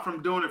stop God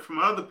from doing it from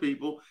other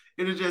people.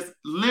 It'll just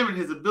limit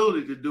his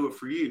ability to do it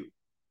for you.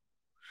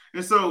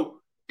 And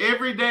so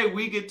every day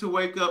we get to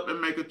wake up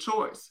and make a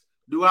choice.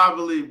 Do I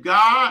believe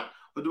God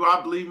or do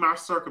I believe my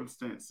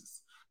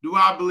circumstances? Do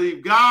I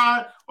believe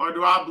God or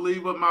do I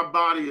believe what my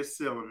body is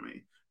telling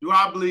me? Do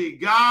I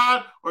believe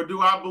God or do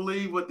I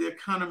believe what the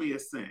economy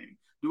is saying?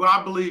 Do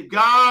I believe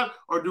God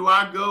or do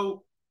I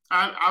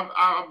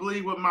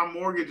believe what my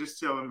mortgage is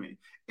telling me?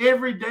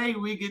 Every day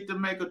we get to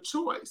make a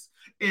choice.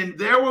 And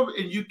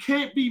you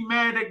can't be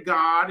mad at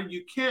God and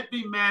you can't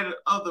be mad at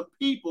other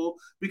people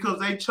because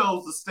they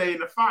chose to stay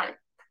in the fight.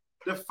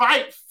 The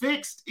fight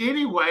fixed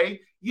anyway.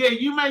 Yeah,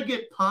 you may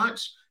get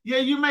punched. Yeah,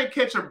 you may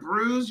catch a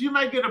bruise. You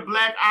may get a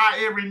black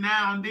eye every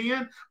now and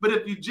then. But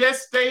if you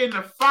just stay in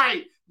the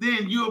fight,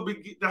 then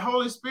the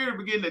Holy Spirit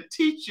begin to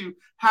teach you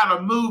how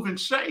to move and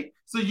shake.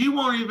 So you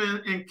won't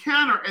even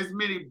encounter as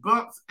many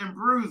bumps and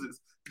bruises.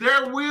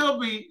 There will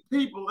be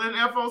people in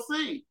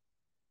FOC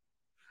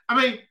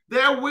I mean,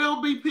 there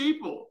will be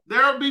people,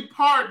 there will be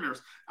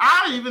partners.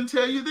 I'll even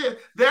tell you this,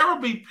 there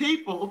will be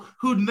people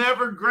who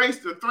never grace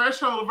the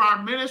threshold of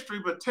our ministry,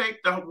 but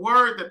take the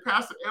word that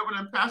Pastor Evan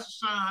and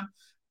Pastor Sean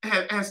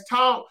has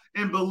taught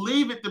and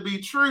believe it to be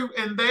true,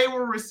 and they will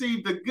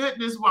receive the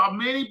goodness while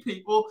many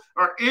people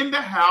are in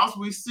the house.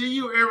 We see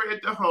you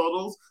at the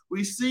huddles,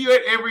 we see you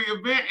at every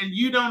event, and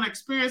you don't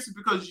experience it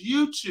because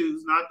you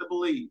choose not to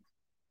believe.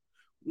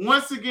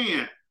 Once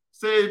again,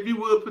 say, if you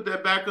would put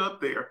that back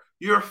up there,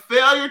 your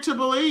failure to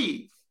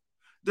believe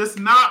does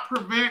not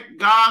prevent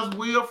God's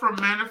will from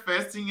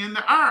manifesting in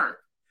the earth.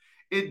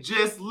 It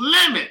just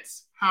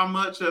limits how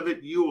much of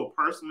it you will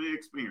personally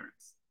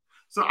experience.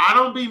 So I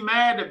don't be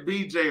mad at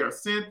BJ or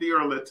Cynthia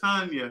or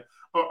Latanya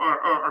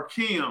or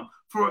Kim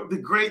for the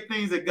great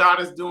things that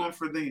God is doing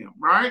for them,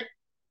 right?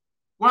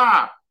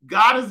 Why?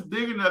 God is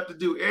big enough to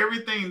do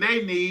everything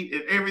they need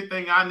and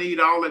everything I need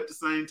all at the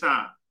same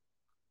time.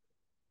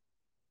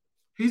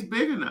 He's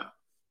big enough.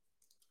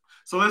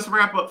 So let's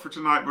wrap up for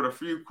tonight with a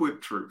few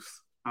quick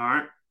truths. All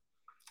right.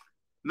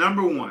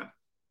 Number one,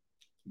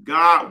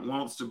 God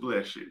wants to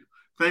bless you.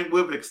 I think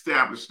we've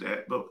established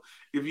that. But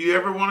if you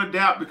ever want to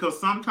doubt, because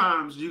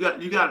sometimes you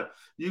got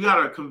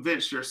to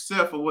convince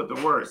yourself of what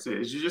the word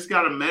says. You just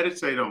got to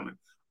meditate on it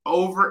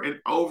over and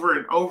over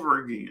and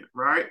over again,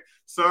 right?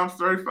 Psalms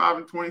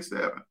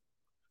 35:27.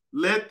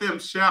 Let them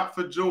shout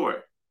for joy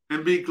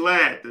and be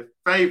glad that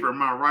favor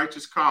my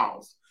righteous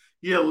cause.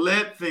 Yeah,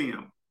 let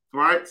them,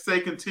 right? Say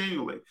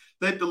continually,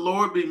 let the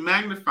Lord be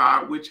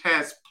magnified, which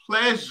has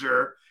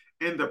pleasure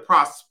in the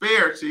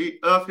prosperity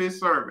of his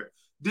servant.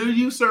 Do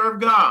you serve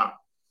God?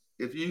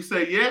 If you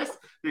say yes,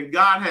 then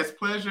God has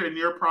pleasure in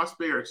your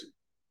prosperity.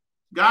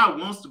 God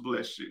wants to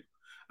bless you.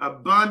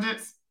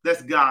 Abundance,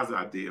 that's God's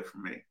idea for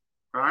me,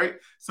 right?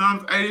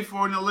 Psalms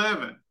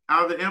 84:11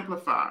 out of the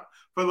Amplified.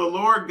 For the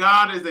Lord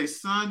God is a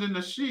sun and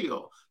a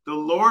shield. The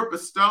Lord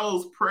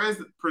bestows,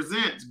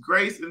 presents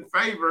grace and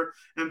favor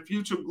and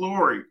future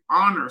glory,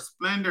 honor,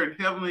 splendor, and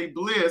heavenly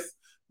bliss.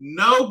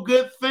 No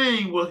good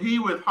thing will he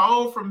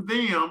withhold from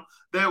them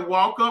that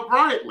walk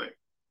uprightly.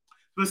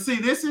 But see,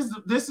 this is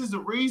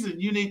the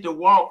reason you need to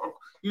walk.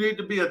 You need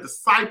to be a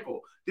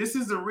disciple. This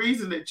is the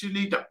reason that you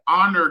need to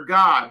honor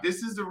God.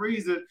 This is the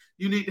reason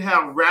you need to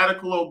have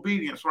radical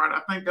obedience, right?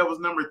 I think that was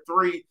number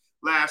 3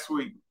 last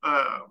week.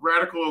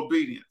 Radical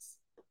obedience.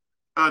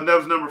 That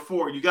was number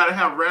 4. You got to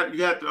have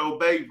you have to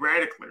obey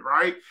radically,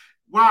 right?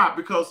 Why?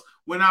 Because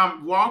when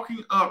I'm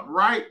walking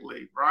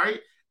uprightly, right,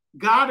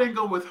 God ain't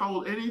gonna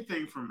withhold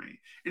anything from me.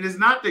 And it's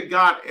not that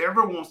God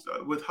ever wants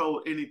to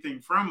withhold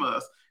anything from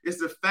us. It's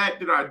the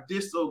fact that our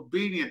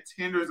disobedience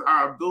hinders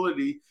our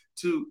ability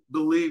to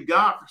believe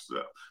God for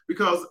stuff.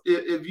 Because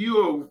if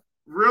you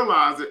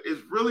realize it,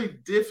 it's really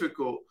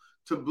difficult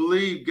to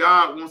believe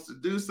God wants to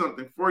do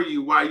something for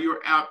you while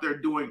you're out there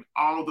doing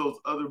all those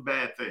other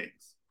bad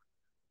things.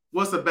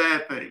 What's a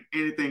bad thing?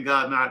 Anything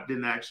God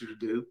didn't ask you to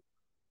do.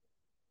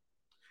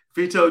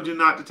 If he told you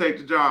not to take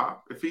the job,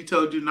 if he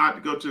told you not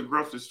to go to the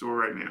grocery store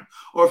right now,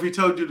 or if he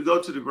told you to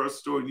go to the grocery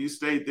store and you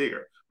stayed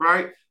there,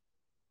 right?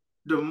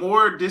 The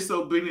more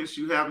disobedience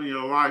you have in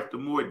your life, the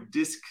more it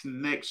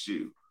disconnects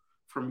you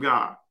from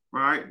God,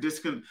 right?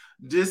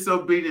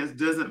 Disobedience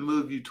doesn't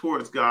move you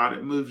towards God,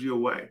 it moves you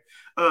away.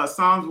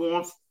 Psalms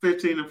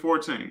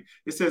 1:15-14,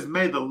 it says,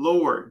 may the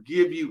Lord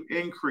give you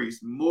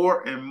increase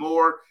more and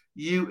more,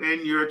 you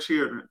and your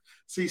children.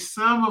 See,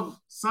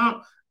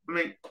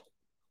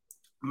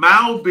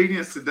 my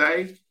obedience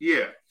today,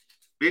 yeah,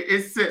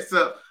 it sets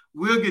up,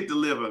 we'll get to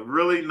live a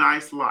really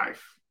nice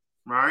life,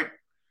 right?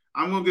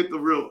 I'm going to get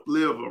to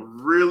live a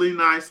really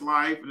nice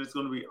life, and it's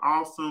going to be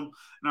awesome,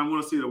 and I'm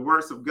going to see the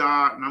works of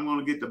God, and I'm going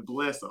to get to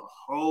bless a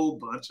whole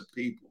bunch of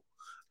people.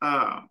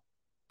 But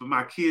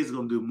my kids are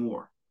going to do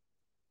more,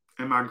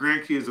 and my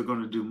grandkids are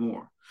going to do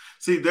more.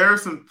 See, there are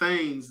some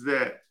things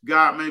that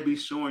God may be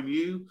showing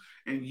you,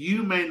 and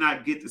you may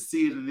not get to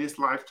see it in this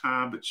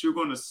lifetime, but you're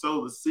going to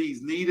sow the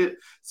seeds needed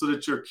so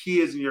that your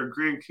kids and your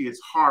grandkids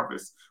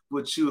harvest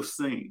what you have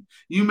seen.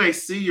 You may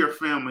see your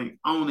family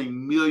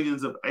owning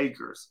millions of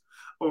acres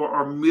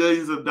or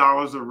millions of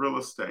dollars of real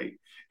estate,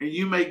 and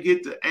you may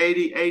get to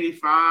 80,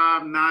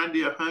 85,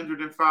 90,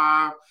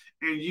 105,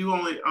 and you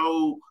only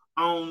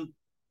own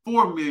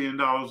 $4 million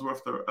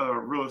worth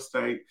of real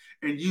estate,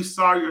 and you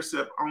saw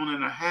yourself owning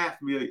 $500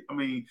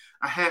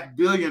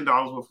 million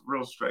worth of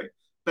real estate.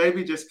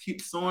 Baby, just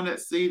keep sowing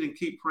that seed and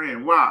keep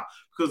praying. Why?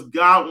 Because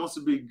God wants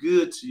to be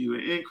good to you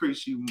and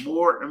increase you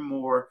more and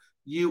more,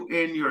 you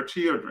and your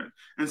children.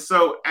 And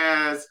so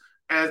as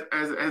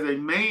a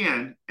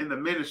man in the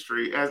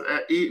ministry,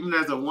 even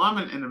as a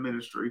woman in the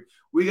ministry,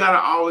 we got to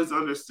always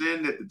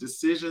understand that the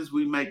decisions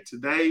we make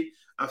today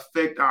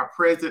affect our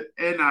present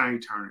and our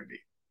eternity.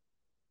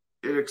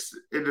 It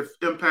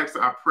impacts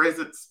our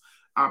present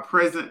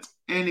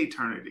and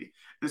eternity.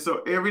 And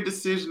so every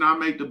decision I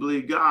make to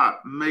believe God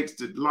makes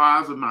the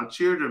lives of my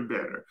children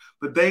better.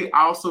 But they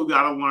also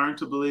got to learn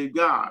to believe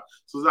God.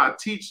 So as I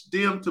teach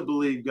them to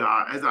believe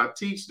God, as I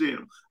teach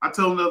them, I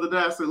told them the other day,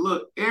 I said,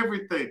 look,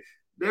 everything,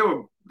 they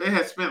were they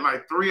had spent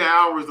like 3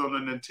 hours on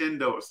the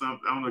Nintendo or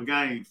something on the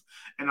games.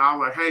 And I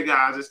was like, hey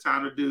guys, it's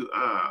time to do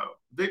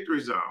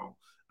Victory Zone.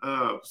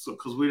 So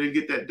because we didn't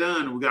get that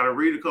done, we got to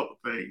read a couple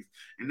things.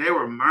 And they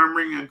were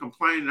murmuring and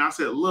complaining. I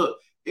said, look,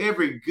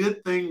 every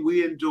good thing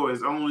we enjoy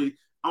is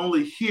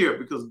only here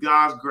because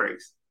God's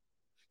grace.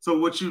 So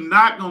what you're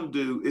not going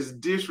to do is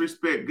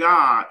disrespect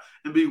God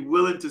and be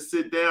willing to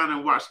sit down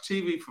and watch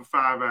TV for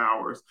 5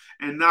 hours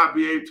and not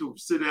be able to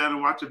sit down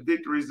and watch a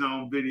Victory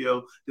Zone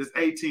video that's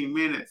 18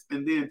 minutes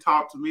and then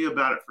talk to me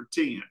about it for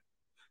 10.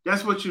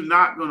 That's what you're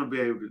not going to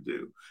be able to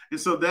do. And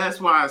so that's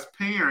why, as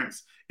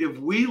parents, if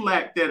we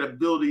lack that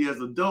ability as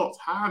adults,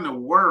 how in the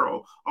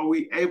world are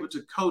we able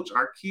to coach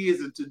our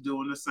kids into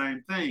doing the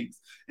same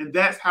things? And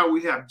that's how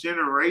we have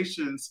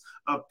generations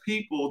of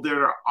people that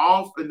are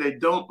off and they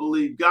don't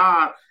believe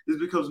God, is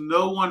because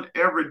no one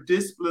ever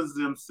disciplines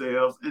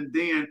themselves and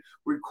then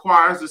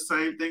requires the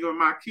same thing of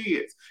my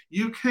kids.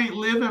 You can't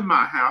live in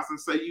my house and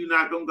say you're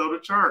not going to go to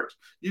church.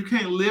 You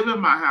can't live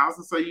in my house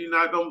and say you're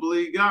not going to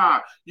believe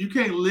God. You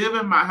can't live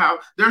in my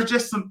house. There's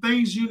just some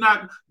things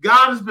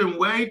God has been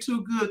way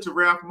too good to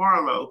Ralph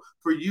Marlowe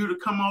for you to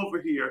come over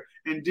here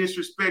and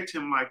disrespect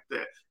him like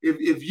that.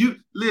 If you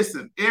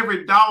listen,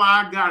 every dollar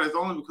I got is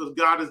only because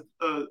God has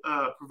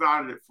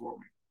provided it for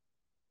me.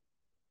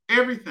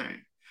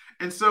 Everything.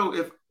 And so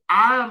if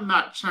I'm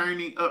not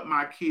training up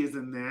my kids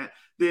in that,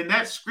 then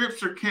that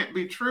scripture can't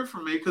be true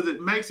for me, because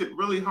it makes it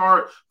really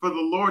hard for the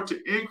Lord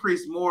to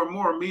increase more and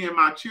more me and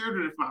my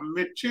children if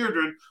my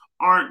children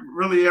aren't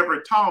really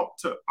ever taught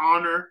to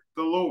honor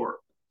the Lord.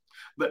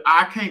 But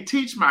I can't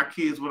teach my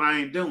kids what I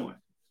ain't doing.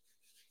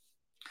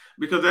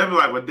 Because they'll be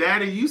like, well,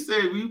 Daddy, you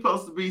said we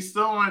supposed to be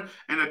sowing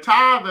and a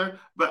tither,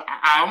 but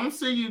I don't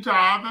see you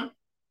tithing.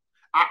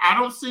 I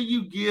don't see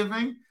you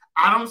giving.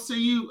 I don't see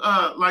you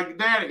like,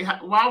 Daddy,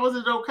 why was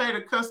it okay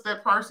to cuss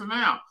that person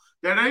out?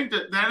 That ain't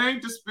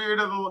the spirit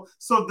of the Lord.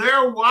 So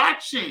they're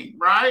watching,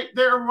 right?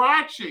 They're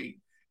watching.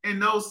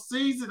 And those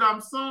seeds that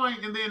I'm sowing,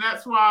 and then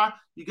that's why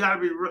you got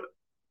to be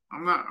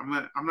I'm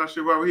not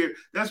sure why we're here.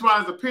 That's why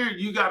as a parent,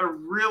 you got to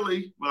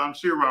really, well, I'm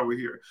sure why we're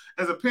here.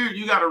 As a parent,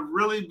 you got to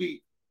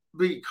really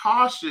be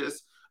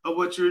cautious of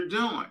what you're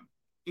doing.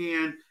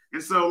 And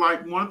so,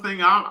 like, one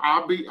thing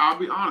I'll be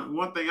honest,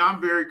 one thing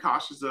I'm very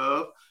cautious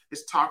of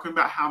is talking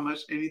about how much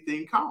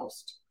anything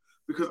costs,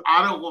 because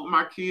I don't want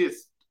my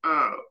kids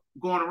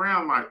going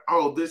around like,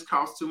 oh, this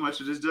costs too much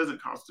or this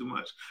doesn't cost too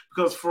much,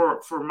 because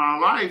for my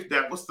life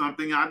that was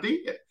something I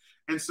did.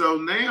 And so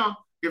now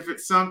if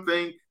it's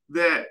something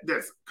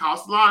that's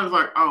cost a lot, it's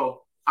like,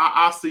 oh,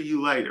 I'll see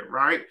you later,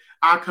 right?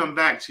 I'll come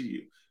back to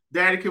you.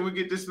 Daddy, can we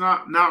get this?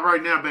 Not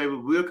right now, baby.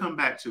 We'll come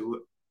back to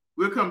it.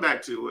 We'll come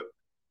back to it.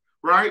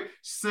 Right?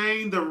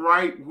 Saying the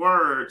right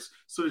words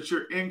so that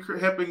you're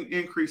helping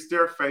increase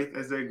their faith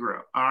as they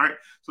grow. All right.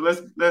 So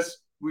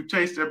we've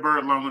chased that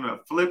bird long enough.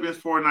 Philippians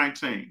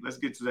 4:19. Let's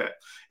get to that.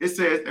 It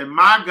says, and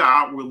my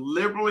God will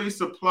liberally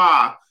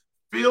supply,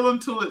 fill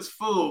until it's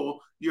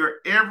full, your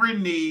every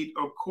need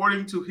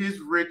according to his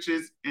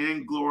riches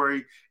and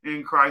glory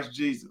in Christ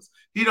Jesus.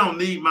 He don't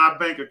need my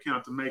bank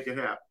account to make it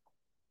happen.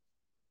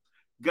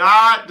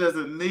 God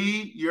doesn't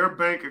need your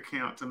bank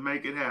account to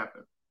make it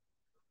happen.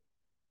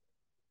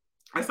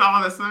 That's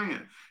all that's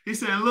saying. He's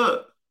saying,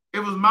 look, it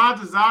was my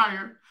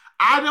desire.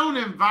 I don't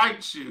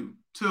invite you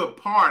to a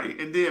party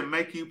and then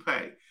make you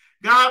pay.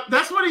 God,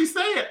 that's what he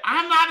said.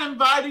 I'm not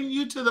inviting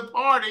you to the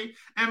party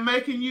and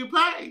making you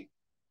pay.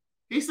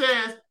 He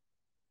says,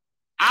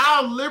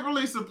 I'll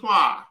liberally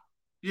supply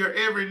your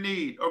every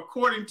need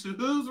according to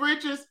whose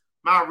riches?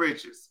 My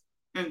riches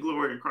in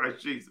glory in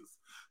Christ Jesus.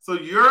 So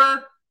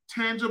your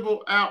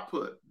tangible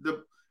output,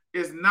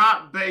 is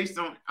not based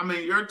on,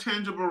 your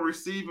tangible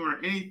receiving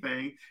or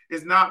anything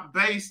is not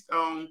based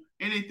on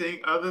anything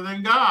other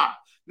than God.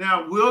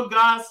 Now, will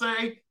God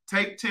say,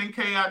 take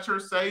 10K out your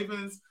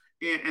savings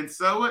and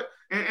sow it?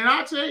 And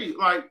I'll tell you,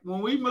 like,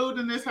 when we moved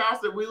in this house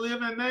that we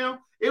live in now,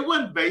 it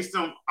wasn't based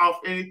off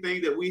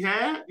anything that we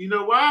had. You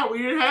know why? We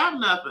didn't have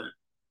nothing.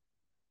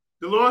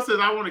 The Lord said,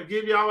 I want to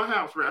give y'all a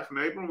house, Ralph and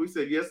April. We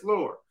said, yes,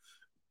 Lord.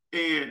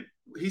 And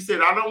he said,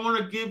 I don't want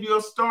to give you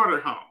a starter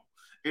home,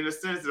 in the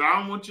sense that I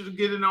don't want you to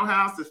get in no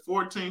house that's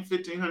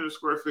 1,500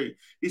 square feet.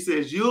 He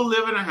says, you'll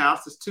live in a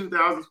house that's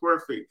 2,000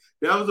 square feet.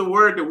 That was the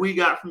word that we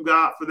got from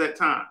God for that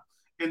time.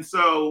 And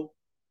so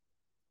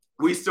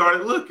we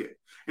started looking.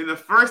 And the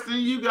first thing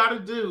you got to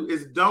do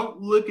is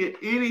don't look at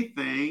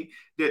anything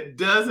that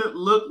doesn't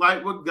look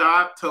like what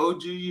God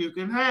told you you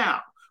can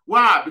have.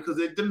 Why? Because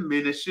it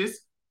diminishes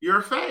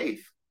your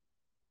faith.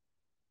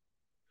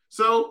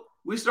 So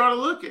we started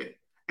looking.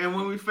 And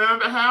when we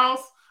found a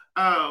house,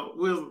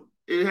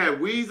 it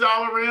had weeds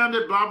all around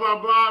it, blah,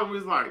 blah, blah. And we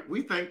was like,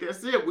 we think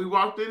that's it. We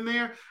walked in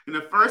there, and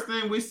the first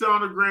thing we saw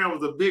on the ground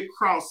was a big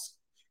cross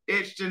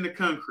etched in the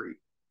concrete.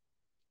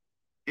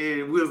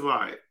 And we was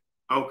like,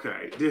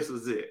 okay, this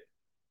was it.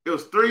 It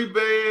was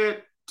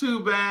 3-bed,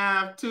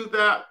 2-bath,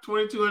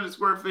 2,200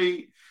 square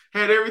feet.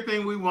 Had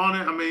everything we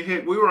wanted.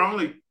 We were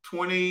only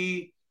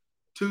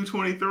 22,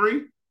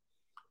 23.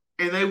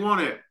 And they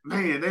wanted,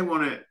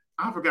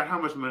 I forgot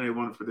how much money they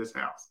wanted for this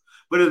house.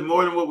 but it's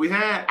more than what we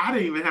had. I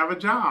didn't even have a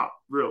job,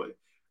 really.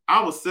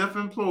 I was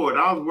self-employed.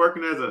 I was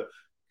working as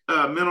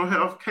a mental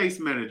health case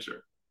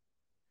manager.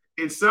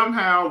 And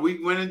somehow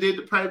we went and did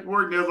the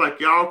paperwork, and they was like,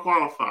 y'all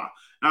qualify.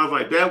 And I was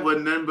like, that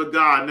wasn't nothing but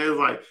God. And they was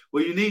like,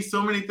 well, you need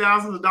so many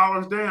thousands of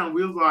dollars down.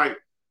 We was like,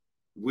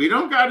 we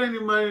don't got any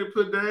money to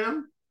put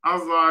down. I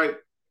was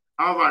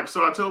like,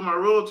 so I told my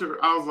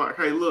realtor, I was like,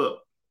 hey, look,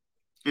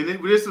 and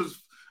this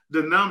was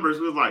the numbers.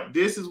 We was like,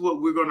 this is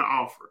what we're going to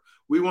offer.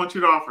 We want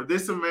you to offer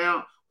this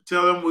amount.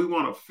 Tell them we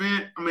want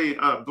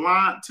a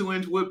blind,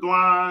 2-inch wood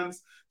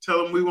blinds.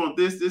 Tell them we want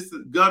this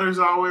gutters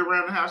all the way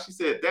around the house. She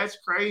said, that's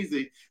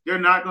crazy. They're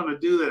not going to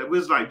do that. It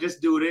was like,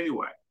 just do it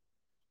anyway.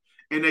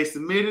 And they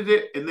submitted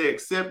it and they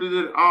accepted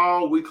it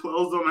all. We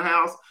closed on the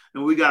house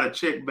and we got a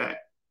check back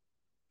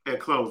at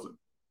closing.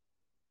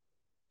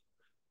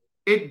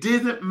 It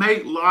didn't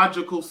make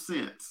logical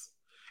sense.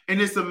 And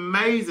it's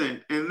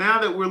amazing. And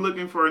now that we're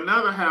looking for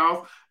another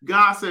house,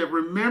 God said,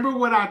 remember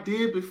what I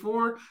did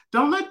before?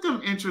 Don't let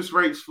them interest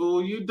rates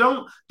fool you.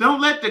 Don't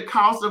let the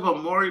cost of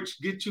a mortgage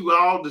get you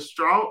all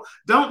distraught.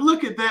 Don't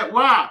look at that.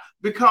 Why?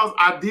 Because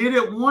I did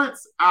it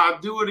once, I'll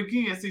do it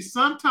again. See,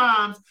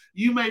 sometimes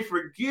you may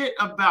forget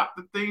about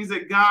the things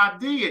that God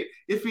did.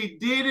 If he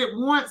did it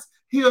once,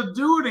 he'll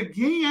do it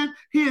again.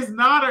 He is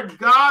not a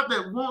God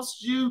that wants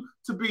you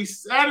to be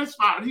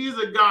satisfied. He is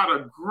a God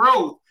of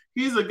growth.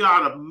 He's a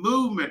God of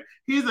movement.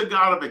 He's a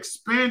God of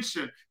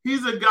expansion.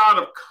 He's a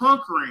God of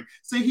conquering.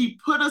 See, he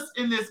put us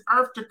in this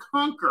earth to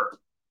conquer.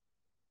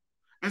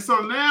 And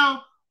so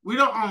now we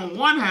don't own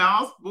one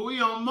house, but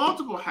we own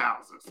multiple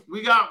houses.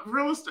 We got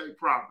real estate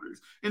properties.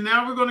 And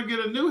now we're going to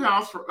get a new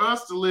house for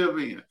us to live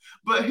in.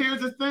 But here's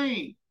the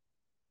thing.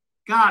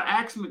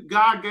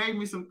 God gave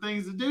me some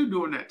things to do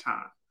during that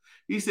time.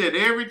 He said,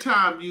 every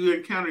time you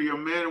encounter your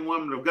man and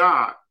woman of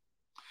God,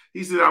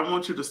 he said, I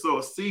want you to sow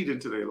a seed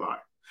into their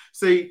life.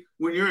 See,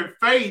 when you're in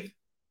faith,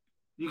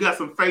 you got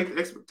some faith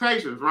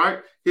expectations, right?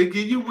 He'll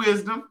give you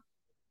wisdom.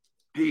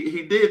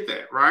 He did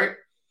that, right?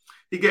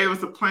 He gave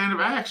us a plan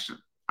of action.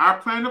 Our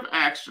plan of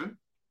action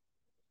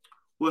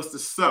was to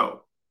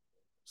sow.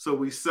 So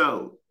we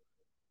sowed.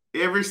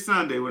 Every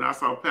Sunday when I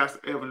saw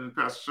Pastor Evan and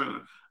Pastor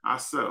Shana, I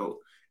sowed.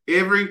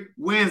 Every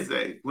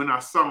Wednesday when I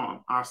saw them,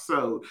 I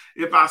sowed.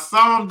 If I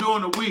saw them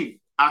during the week,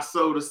 I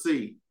sowed a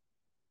seed.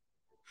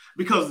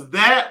 Because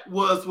that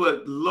was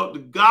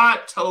what God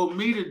told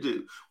me to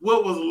do.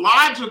 What was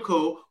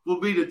logical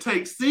would be to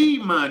take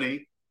seed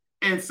money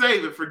and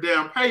save it for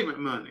down payment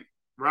money,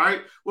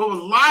 right? What was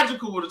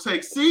logical was to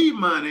take seed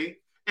money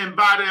and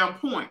buy down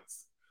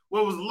points.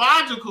 What was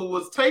logical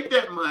was take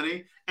that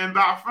money and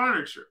buy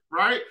furniture,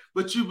 right?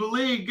 But you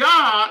believe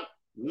God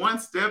one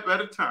step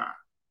at a time.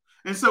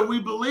 And so we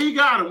believe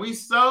God, and we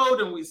sowed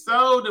and we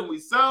sowed and we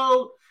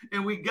sowed,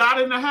 and we got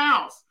in the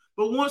house.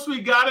 But once we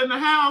got in the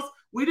house,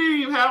 we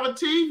didn't even have a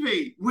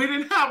TV. We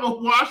didn't have a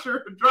washer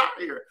or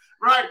dryer,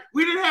 right?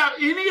 We didn't have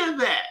any of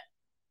that.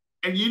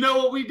 And you know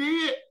what we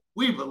did?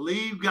 We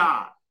believed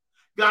God.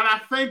 God,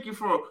 I thank you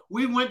for,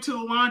 we went to the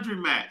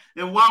laundromat.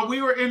 And while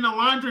we were in the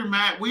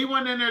laundromat, we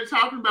went in there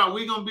talking about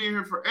we're going to be in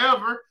here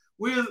forever.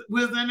 We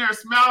was in there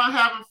smiling,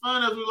 having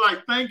fun as we were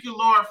like, thank you,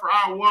 Lord, for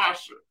our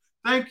washer.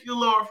 Thank you,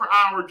 Lord, for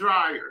our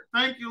dryer.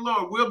 Thank you,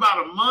 Lord. We're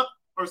about a month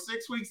or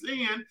 6 weeks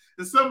in,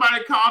 and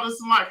somebody called us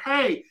and like,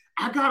 hey,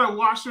 I got a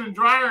washer and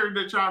dryer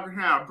that y'all can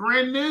have,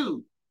 brand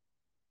new.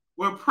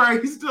 Well,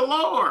 praise the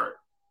Lord.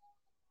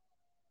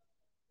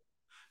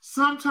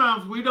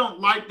 Sometimes we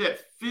don't like that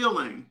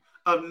feeling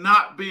of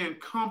not being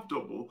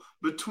comfortable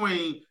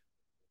between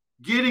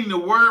getting the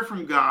word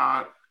from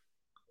God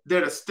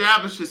that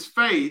establishes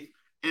faith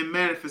and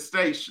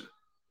manifestation.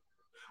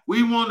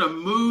 We want to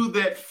move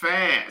that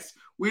fast.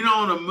 We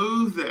don't want to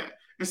move that.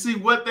 And see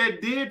what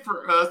that did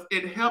for us,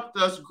 it helped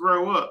us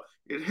grow up.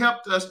 It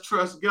helped us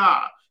trust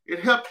God. It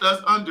helped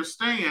us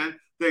understand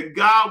that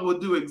God will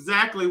do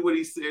exactly what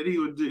he said he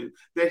would do,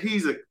 that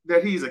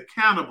he's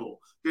accountable,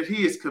 that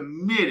he is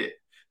committed,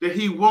 that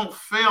he won't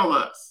fail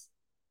us.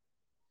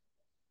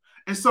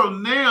 And so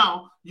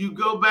now you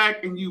go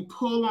back and you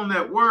pull on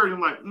that word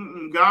and like,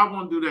 God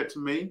won't do that to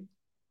me.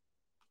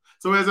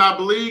 So as I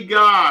believe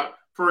God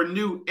for a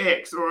new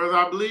X, or as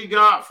I believe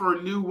God for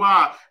a new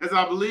Y, as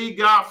I believe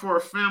God for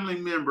a family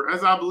member,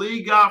 as I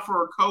believe God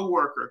for a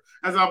coworker,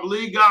 as I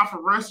believe God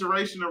for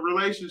restoration of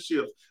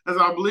relationships, as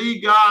I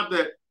believe God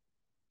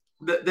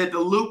that the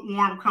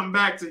lukewarm come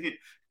back to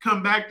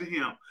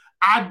him.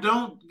 I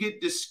don't get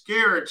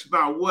discouraged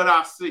by what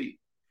I see.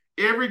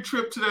 Every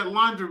trip to that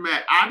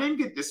laundromat, I didn't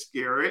get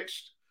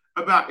discouraged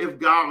about if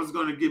God was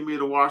going to give me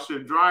the washer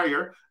and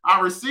dryer.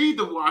 I received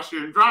the washer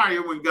and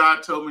dryer when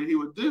God told me he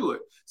would do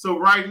it. So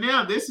right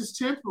now, this is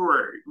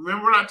temporary.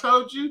 Remember what I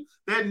told you?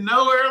 That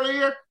no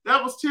earlier,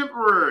 that was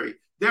temporary.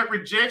 That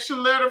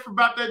rejection letter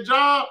about that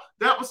job,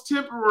 that was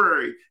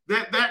temporary.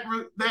 That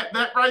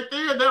right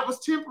there, that was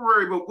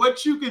temporary. But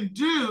what you can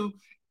do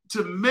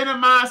to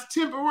minimize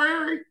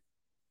temporary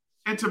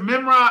and to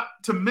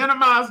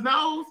minimize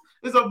those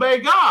is obey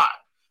God.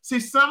 See,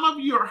 some of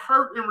you are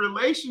hurt in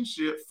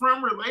relationships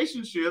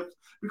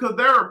Because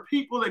there are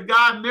people that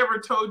God never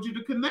told you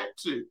to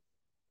connect to.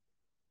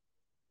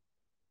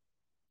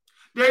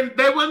 They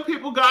weren't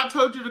people God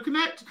told you to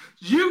connect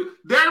to.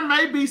 There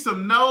may be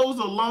some no's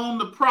along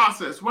the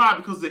process. Why?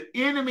 Because the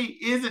enemy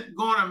isn't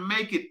going to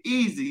make it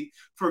easy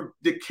for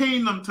the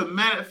kingdom to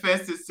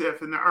manifest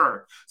itself in the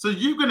earth. So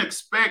you can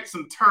expect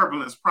some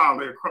turbulence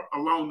probably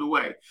along the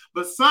way.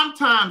 But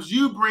sometimes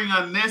you bring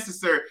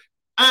unnecessary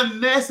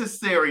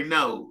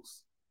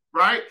no's,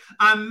 right?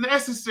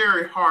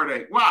 Unnecessary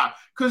heartache. Why?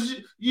 Because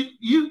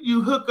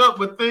you hook up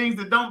with things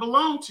that don't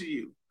belong to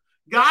you.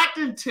 God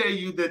didn't tell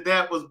you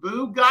that was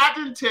boo. God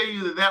didn't tell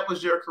you that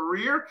was your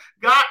career.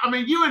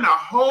 You're in a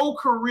whole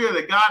career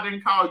that God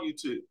didn't call you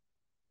to.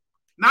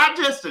 Not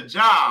just a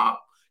job.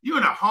 You're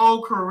in a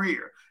whole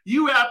career.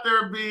 You out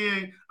there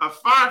being a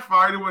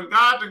firefighter when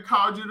God didn't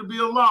call you to be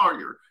a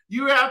lawyer.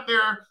 You out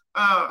there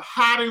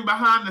hiding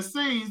behind the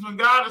scenes when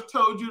God has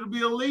told you to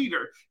be a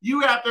leader.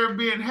 You out there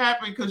being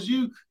happy because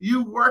you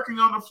working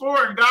on the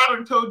floor and God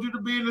has told you to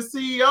be in the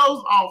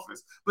CEO's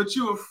office, but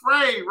you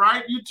afraid,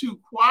 right? You too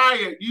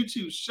quiet, you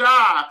too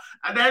shy.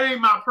 That ain't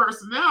my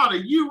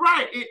personality. You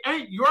right, it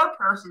ain't your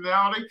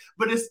personality,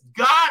 but it's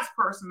God's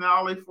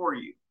personality for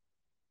you.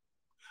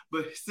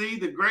 But see,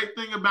 the great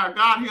thing about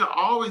God, he'll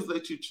always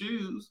let you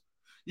choose.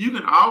 You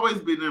can always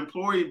be an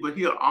employee, but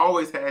he'll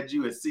always have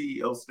you at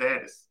CEO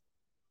status.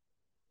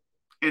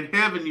 In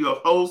heaven, you're a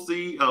whole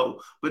CEO,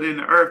 but in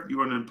the earth,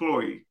 you're an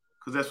employee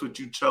because that's what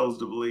you chose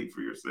to believe for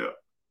yourself.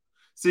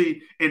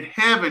 See, in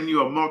heaven,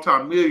 you're a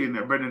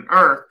multimillionaire, but in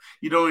earth,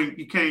 you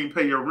can't even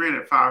pay your rent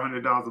at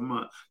 $500 a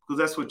month because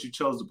that's what you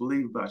chose to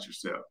believe about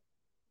yourself.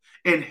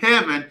 In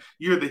heaven,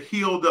 you're the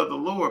healed of the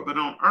Lord, but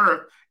on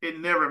earth, it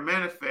never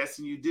manifests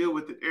and you deal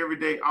with it every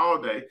day,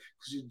 all day,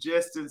 because you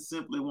just didn't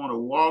simply want to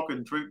walk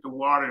and drink the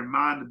water and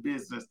mind the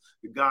business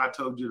that God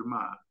told you to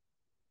mind.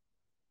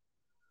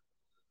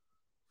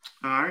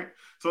 All right.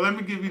 So let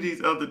me give you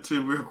these other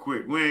two real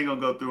quick. We ain't going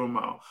to go through them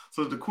all.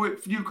 So the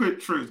few quick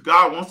truths.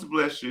 God wants to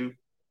bless you.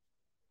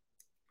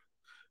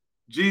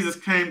 Jesus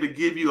came to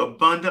give you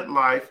abundant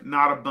life,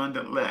 not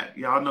abundant lack.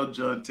 Y'all know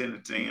John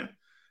 10:10.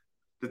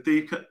 The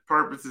thief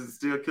purpose is to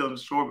still kill and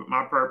destroy, but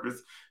my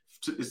purpose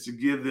is to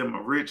give them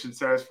a rich and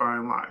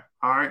satisfying life.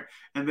 All right.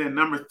 And then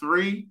number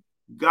 3,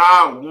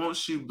 God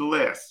wants you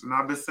blessed. And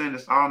I've been saying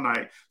this all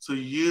night so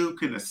you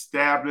can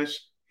establish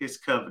his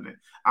covenant.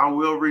 I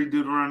will read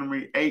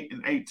Deuteronomy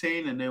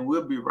 8:18, and then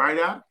we'll be right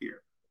out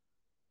here.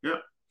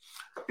 Yep.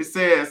 It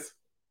says,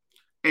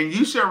 and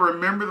you shall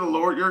remember the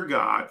Lord your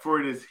God, for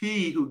it is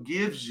he who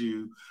gives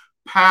you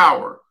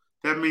power.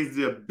 That means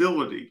the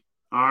ability,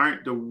 all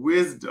right, the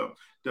wisdom,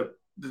 the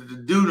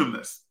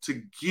dunamis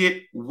to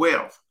get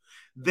wealth.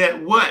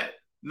 That what?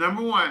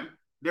 Number 1,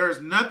 there's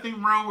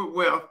nothing wrong with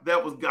wealth.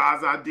 That was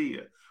God's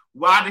idea.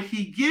 Why did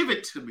he give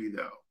it to me,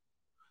 though?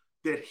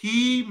 That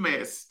he may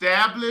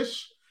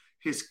establish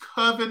his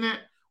covenant,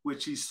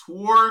 which he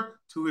swore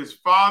to his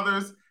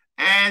fathers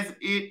as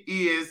it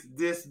is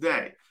this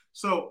day.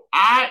 So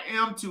I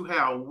am to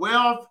have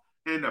wealth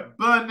and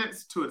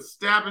abundance to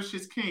establish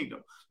his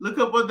kingdom. Look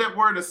up what that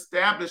word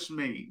establish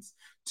means.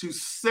 To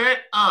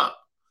set up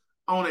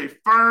on a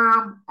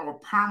firm or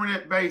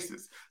permanent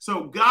basis.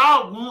 So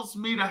God wants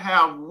me to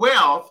have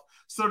wealth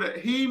so that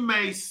he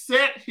may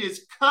set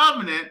his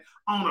covenant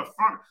on a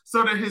firm,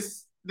 so that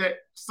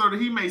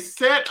he may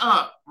set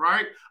up,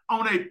 right,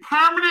 on a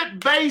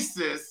permanent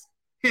basis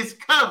his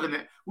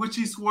covenant, which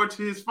he swore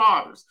to his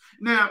fathers.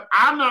 Now,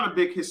 I'm not a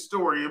big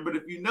historian, but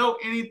if you know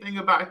anything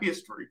about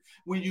history,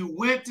 when you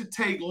went to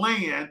take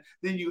land,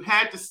 then you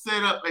had to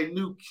set up a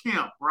new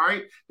camp,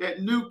 right?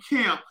 That new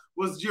camp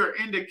was your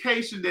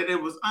indication that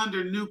it was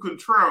under new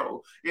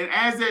control. And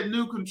as that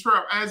new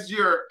control, as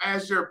your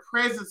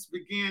presence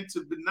began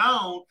to be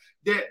known,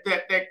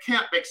 that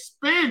camp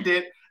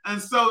expanded,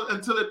 and so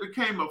until it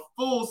became a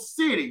full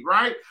city,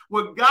 right?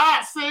 What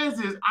God says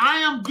is, I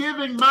am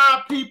giving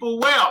my people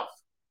wealth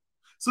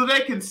so they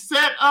can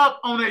set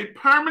up on a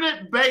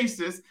permanent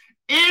basis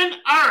in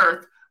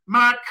earth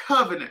my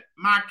covenant,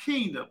 my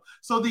kingdom.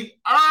 So the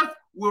earth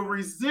will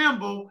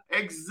resemble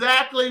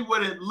exactly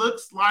what it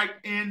looks like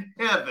in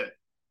heaven.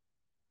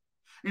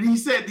 And he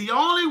said the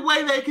only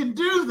way they can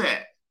do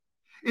that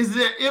is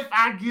that if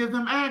I give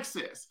them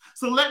access.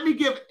 So let me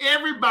give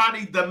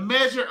everybody the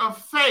measure of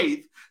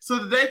faith so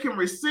that they can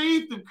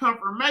receive through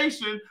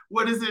confirmation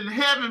what is in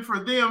heaven for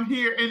them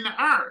here in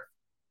the earth.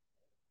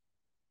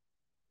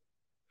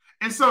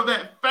 And so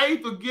that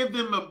faith will give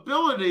them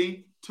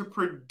ability to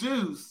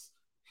produce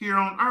here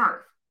on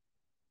earth.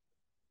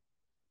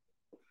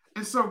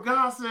 And so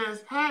God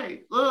says,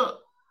 hey, look,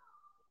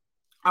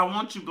 I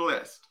want you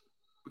blessed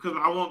because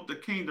I want the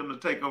kingdom to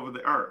take over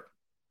the earth.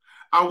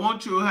 I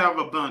want you to have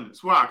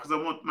abundance. Why? Because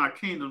I want my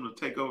kingdom to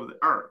take over the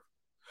earth.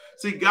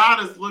 See,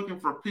 God is looking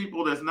for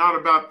people that's not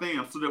about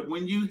them so that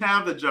when you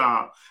have the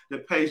job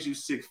that pays you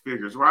 6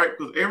 figures, right?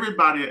 Because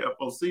everybody at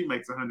FOC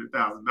makes $100,000,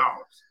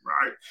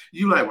 right?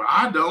 You like, well,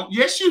 I don't.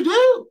 Yes, you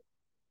do.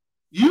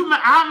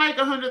 I make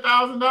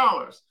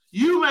 $100,000.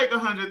 You make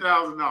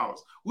 $100,000.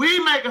 We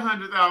make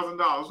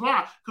 $100,000.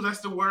 Why? Because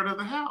that's the word of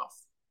the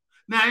house.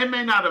 Now, it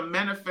may not have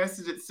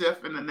manifested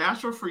itself in the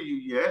natural for you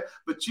yet,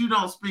 but you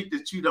don't speak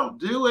that you don't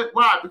do it.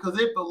 Why? Because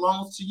it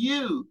belongs to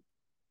you.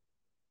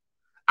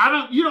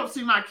 You don't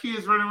see my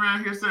kids running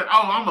around here saying,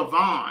 oh, I'm a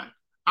Vaughn.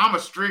 I'm a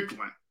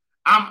Strickland.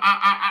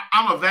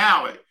 I'm a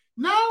Valley.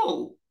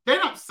 No, they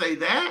don't say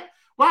that.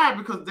 Why?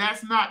 Because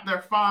that's not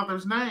their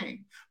father's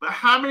name. But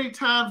how many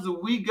times do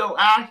we go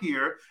out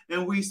here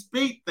and we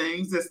speak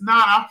things that's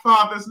not our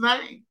father's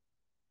name?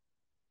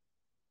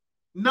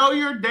 Know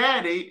your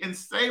daddy and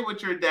say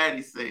what your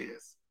daddy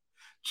says.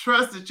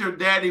 Trust that your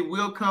daddy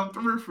will come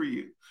through for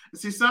you.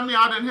 And see, some of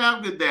y'all didn't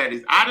have good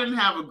daddies. I didn't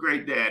have a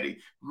great daddy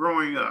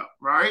growing up,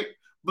 right?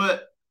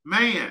 But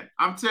man,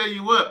 I'm telling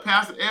you what,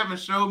 Pastor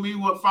Evans showed me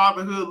what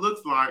fatherhood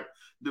looks like.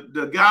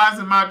 The guys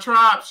in my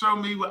tribe show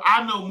me what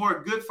I know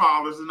more good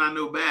fathers than I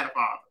know bad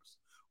fathers.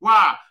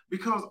 Why?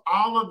 Because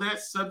all of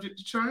that's subject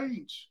to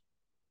change.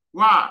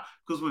 Why?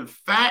 Because when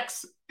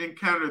facts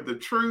encounter the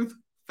truth,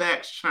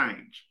 facts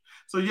change.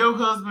 So your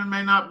husband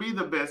may not be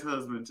the best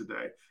husband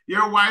today.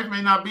 Your wife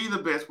may not be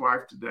the best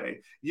wife today.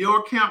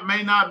 Your account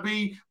may not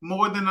be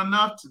more than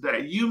enough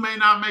today. You may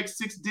not make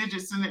 6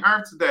 digits in the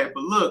earth today.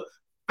 But look,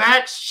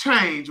 facts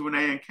change when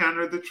they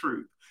encounter the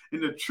truth.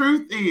 And the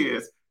truth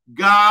is,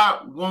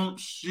 God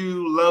wants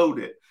you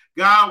loaded.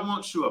 God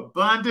wants you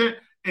abundant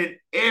in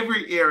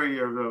every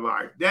area of your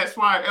life. That's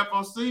why at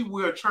FOC,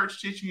 we're a church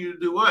teaching you to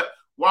do what?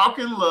 Walk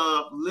in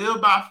love,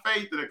 live by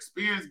faith, and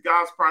experience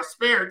God's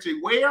prosperity.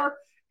 Where?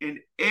 In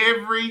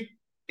every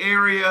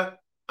area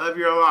of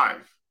your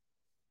life.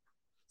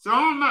 So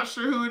I'm not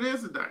sure who it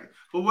is today,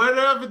 but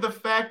whatever the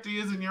fact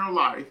is in your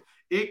life,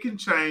 it can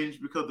change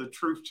because the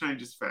truth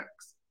changes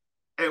facts.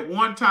 At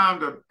one time,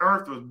 the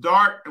earth was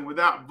dark and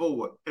without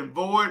void. And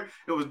void,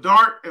 it was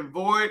dark and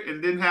void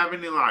and didn't have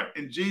any light.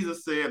 And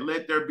Jesus said,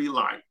 let there be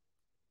light.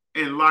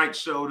 And light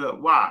showed up.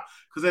 Why?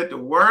 Because at the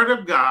word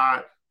of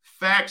God,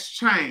 facts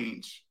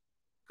change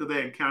because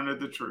they encountered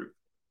the truth.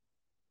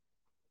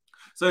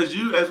 So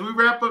as we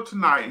wrap up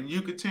tonight and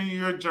you continue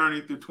your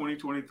journey through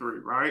 2023,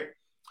 right?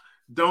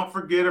 Don't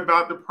forget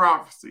about the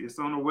prophecy. It's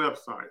on the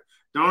website.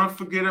 Don't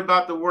forget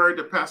about the word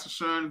that Pastor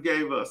Sean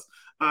gave us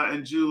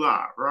in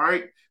July,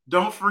 right?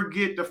 Don't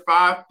forget the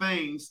 5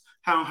 things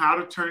how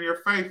to turn your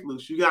faith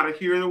loose. You got to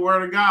hear the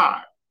word of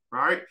God,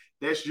 right?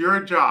 That's your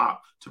job,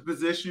 to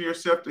position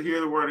yourself to hear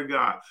the word of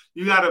God.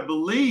 You got to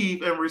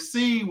believe and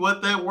receive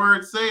what that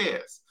word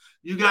says.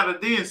 You got to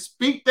then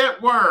speak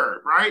that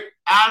word, right,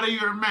 out of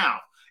your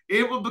mouth.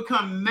 It will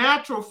become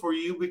natural for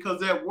you because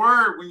that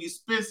word, when you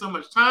spend so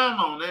much time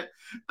on it,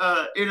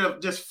 it'll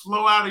just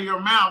flow out of your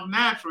mouth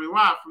naturally.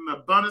 Why? From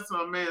the abundance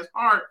of a man's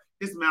heart,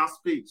 his mouth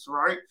speaks,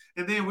 right?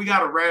 And then we got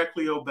to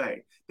radically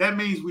obey. That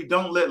means we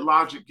don't let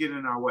logic get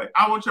in our way.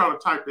 I want y'all to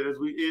type that as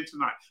we end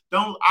tonight.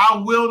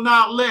 I will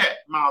not let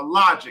my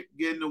logic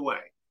get in the way.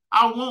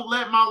 I won't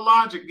let my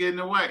logic get in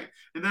the way.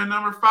 And then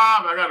number 5,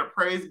 I got to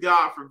praise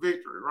God for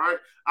victory, right?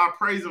 I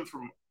praise him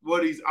for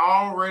what he's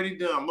already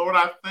done. Lord,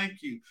 I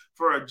thank you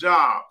for a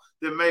job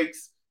that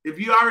makes, if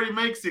you already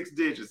make 6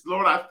 digits,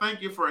 Lord, I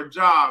thank you for a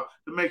job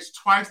that makes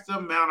twice the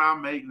amount I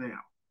make now.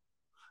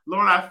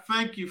 Lord, I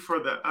thank you for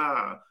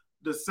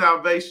the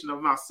salvation of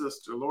my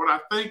sister. Lord, I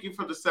thank you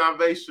for the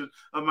salvation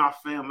of my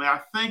family. I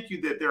thank you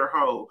that they're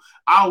whole.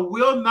 I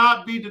will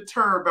not be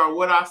deterred by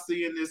what I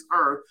see in this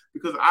earth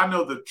because I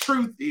know the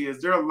truth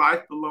is their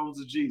life belongs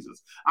to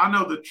Jesus. I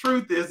know the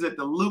truth is that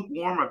the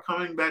lukewarm are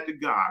coming back to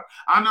God.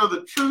 I know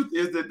the truth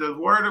is that the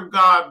word of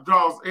God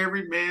draws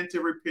every man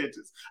to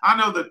repentance. I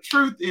know the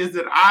truth is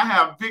that I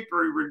have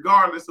victory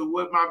regardless of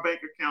what my bank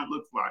account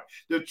looks like.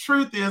 The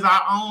truth is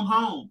I own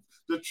homes.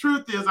 The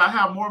truth is I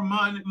have more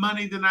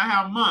money than I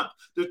have month.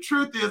 The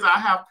truth is I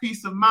have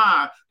peace of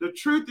mind. The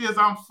truth is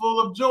I'm full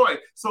of joy.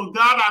 So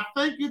God, I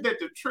thank you that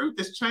the truth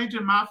is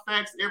changing my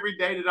facts every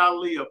day that I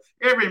live.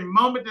 Every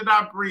moment that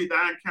I breathe,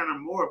 I encounter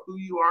more of who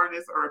you are in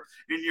this earth.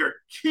 And your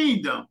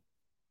kingdom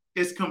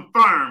is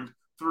confirmed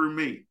through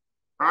me.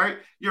 All right?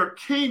 Your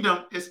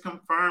kingdom is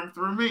confirmed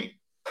through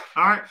me.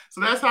 All right? So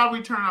that's how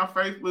we turn our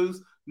faith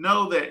loose.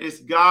 Know that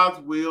it's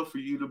God's will for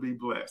you to be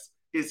blessed.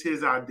 It's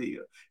his idea.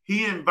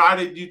 He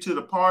invited you to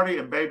the party,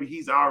 and baby,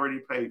 he's already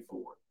paid for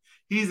it.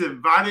 He's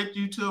invited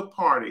you to a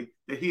party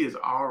that he has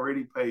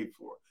already paid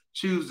for.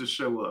 Choose to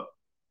show up.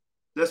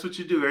 That's what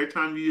you do every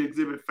time you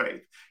exhibit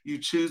faith. You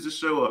choose to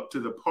show up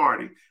to the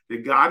party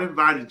that God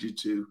invited you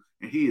to,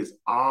 and he has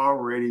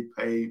already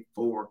paid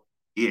for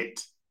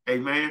it.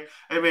 Amen.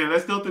 Amen.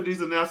 Let's go through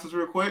these announcements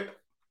real quick.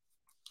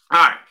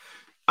 All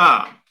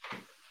right.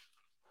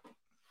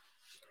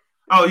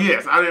 Oh,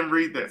 yes, I didn't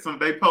read that.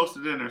 They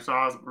posted in there, so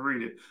I was going to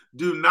read it.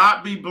 Do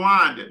not be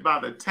blinded by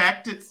the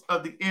tactics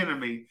of the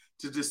enemy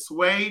to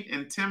dissuade,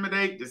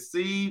 intimidate,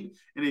 deceive,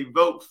 and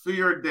evoke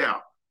fear or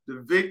doubt.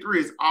 The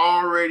victory is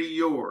already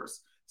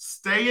yours.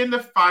 Stay in the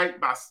fight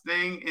by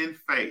staying in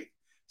faith.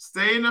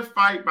 Stay in the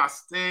fight by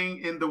staying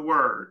in the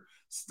word.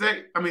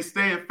 Stay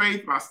in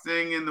faith by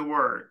staying in the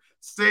word.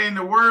 Stay in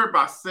the word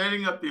by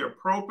setting up the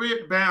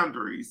appropriate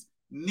boundaries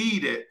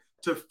needed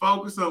to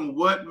focus on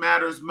what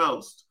matters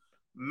most.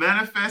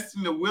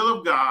 Manifesting the will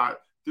of God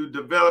through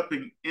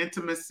developing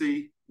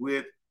intimacy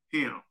with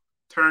him.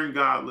 Turn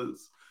God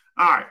loose.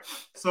 All right,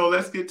 so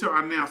let's get to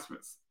our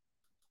announcements.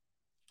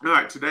 All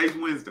right, today's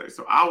Wednesday,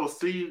 so I will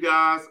see you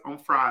guys on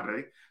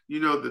Friday. You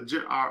know,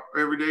 our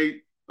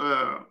everyday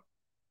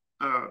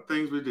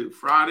things we do.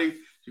 Friday,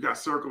 you got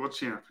Circle of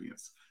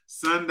Champions.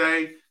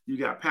 Sunday, you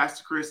got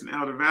Pastor Chris in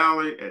Elder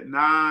Valley at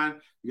 9.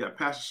 You got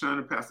Pastor Sean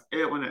and Pastor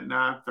Edwin at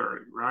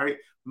 9:30, right?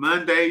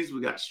 Mondays,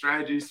 we got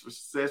Strategies for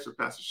Success with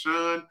Pastor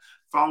Sean.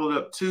 Followed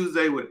up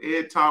Tuesday with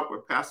Ed Talk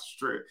with Pastor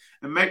Strick.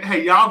 And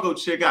hey, y'all go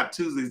check out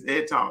Tuesday's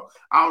Ed Talk.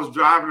 I was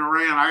driving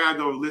around. I got to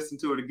go listen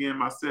to it again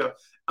myself.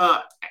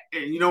 And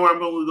you know where I'm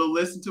going to go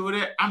listen to it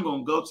at? I'm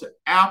going to go to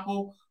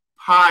Apple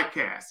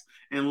Podcasts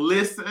and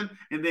listen.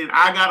 And then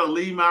I got to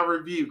leave my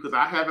review because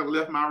I haven't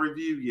left my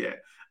review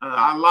yet.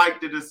 I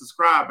liked it and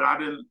subscribed, but I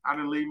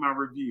didn't leave my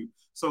review.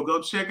 So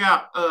go check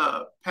out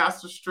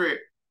Pastor Strick,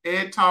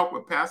 Ed Talk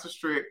with Pastor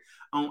Strick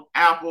on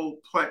Apple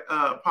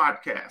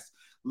Podcasts.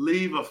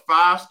 Leave a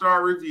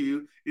 5-star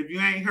review. If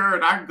you ain't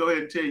heard, I can go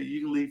ahead and tell you,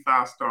 you can leave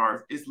 5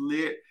 stars. It's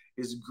lit.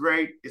 It's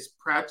great. It's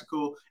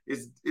practical.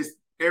 It's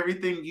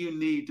everything you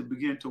need to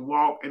begin to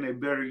walk in a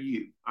better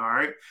you. All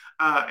right.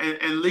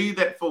 And leave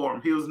that for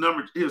him. He was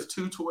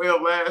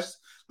 212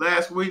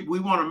 last week. We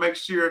want to make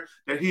sure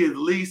that he is at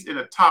least in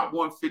the top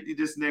 150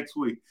 this next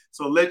week.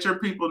 So let your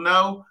people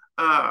know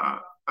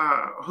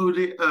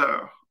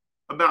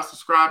about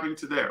subscribing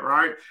to that,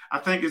 right? I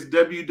think it's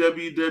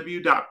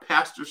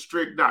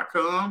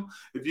www.pastorstrick.com.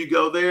 If you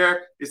go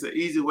there, it's an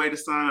easy way to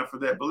sign up for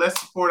that. But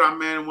let's support our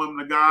men and women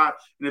of God.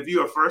 And if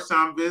you're a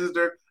first-time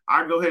visitor,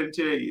 I go ahead and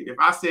tell you, if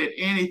I said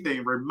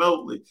anything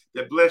remotely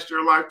that blessed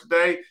your life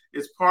today,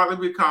 it's partly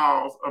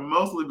because, or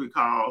mostly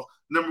because,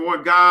 number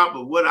one, God,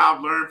 but what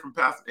I've learned from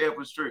Pastor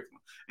Edwin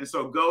Strickland. And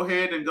so go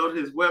ahead and go to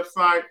his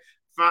website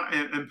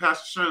and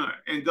Pastor Sean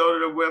and go to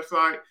the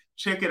website,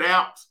 check it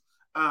out.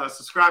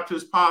 Subscribe to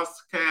his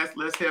podcast.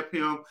 Let's help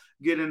him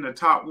get in the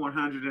top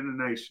 100 in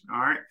the nation. All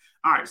right.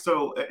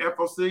 So at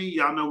FOC,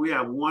 y'all know we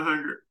have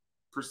 100%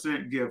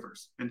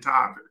 givers and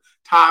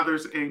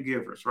tithers and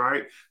givers,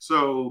 right?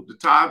 So the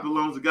tithe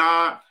belongs to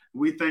God.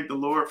 We thank the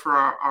Lord for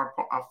our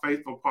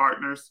faithful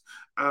partners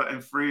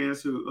and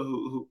friends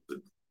who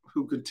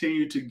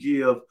continue to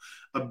give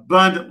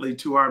abundantly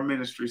to our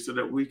ministry so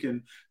that we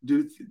can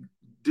do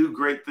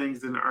great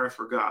things in the earth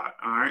for God.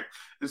 All right.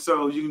 And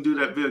so you can do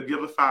that via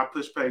Giveify,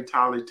 PushPay,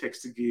 Tally,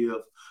 Text to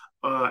Give.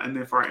 And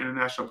then for our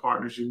international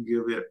partners, you can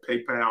give it at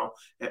PayPal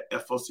at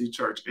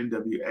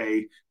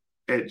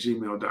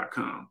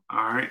focchurchnwa@gmail.com.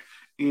 All right.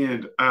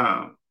 And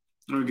let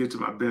me get to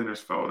my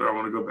banners folder. I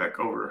want to go back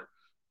over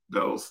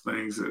those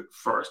things at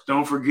first.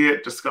 Don't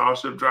forget the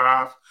scholarship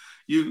drive.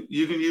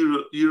 You can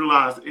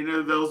utilize any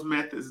of those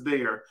methods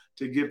there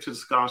to give to the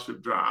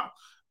scholarship drive.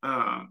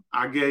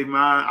 I gave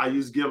mine. I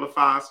use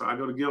Giveify, so I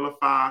go to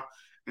Giveify,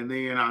 and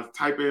then I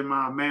type in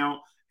my amount,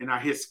 and I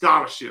hit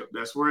scholarship.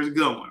 That's where it's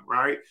going,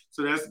 right?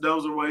 So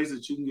those are ways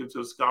that you can give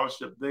to a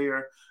scholarship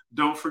there.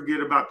 Don't forget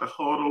about the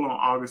huddle on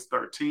August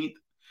 13th,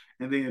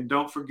 and then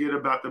don't forget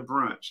about the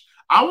brunch.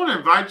 I want to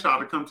invite y'all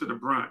to come to the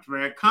brunch,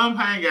 man. Come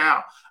hang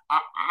out.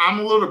 I'm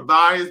a little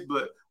biased,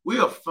 but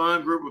we're a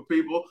fun group of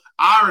people.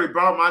 I already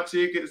brought my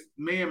tickets.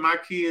 Me and my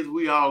kids,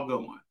 we all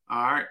going.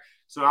 All right.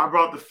 So I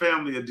brought the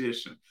family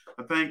edition.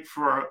 I think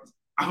I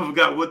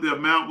forgot what the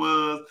amount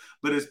was,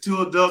 but it's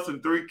 2 adults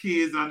and 3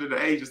 kids under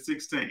the age of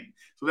 16.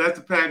 So that's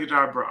the package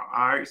I brought.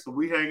 All right. So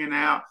we hanging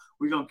out.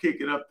 We're going to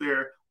kick it up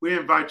there. We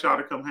invite y'all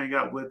to come hang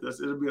out with us.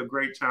 It'll be a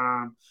great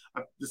time.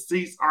 The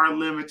seats are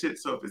limited.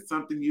 So if it's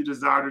something you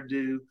desire to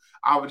do,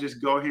 I would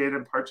just go ahead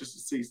and purchase the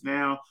seats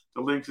now.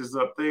 The link is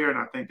up there. And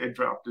I think they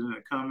dropped it in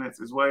the comments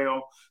as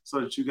well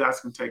so that you guys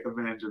can take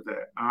advantage of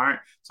that. All right.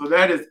 So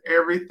that is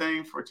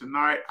everything for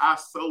tonight. I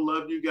so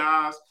love you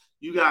guys.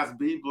 You guys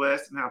be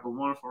blessed and have a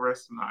wonderful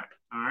rest of the night.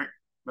 All right.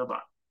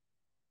 Bye-bye.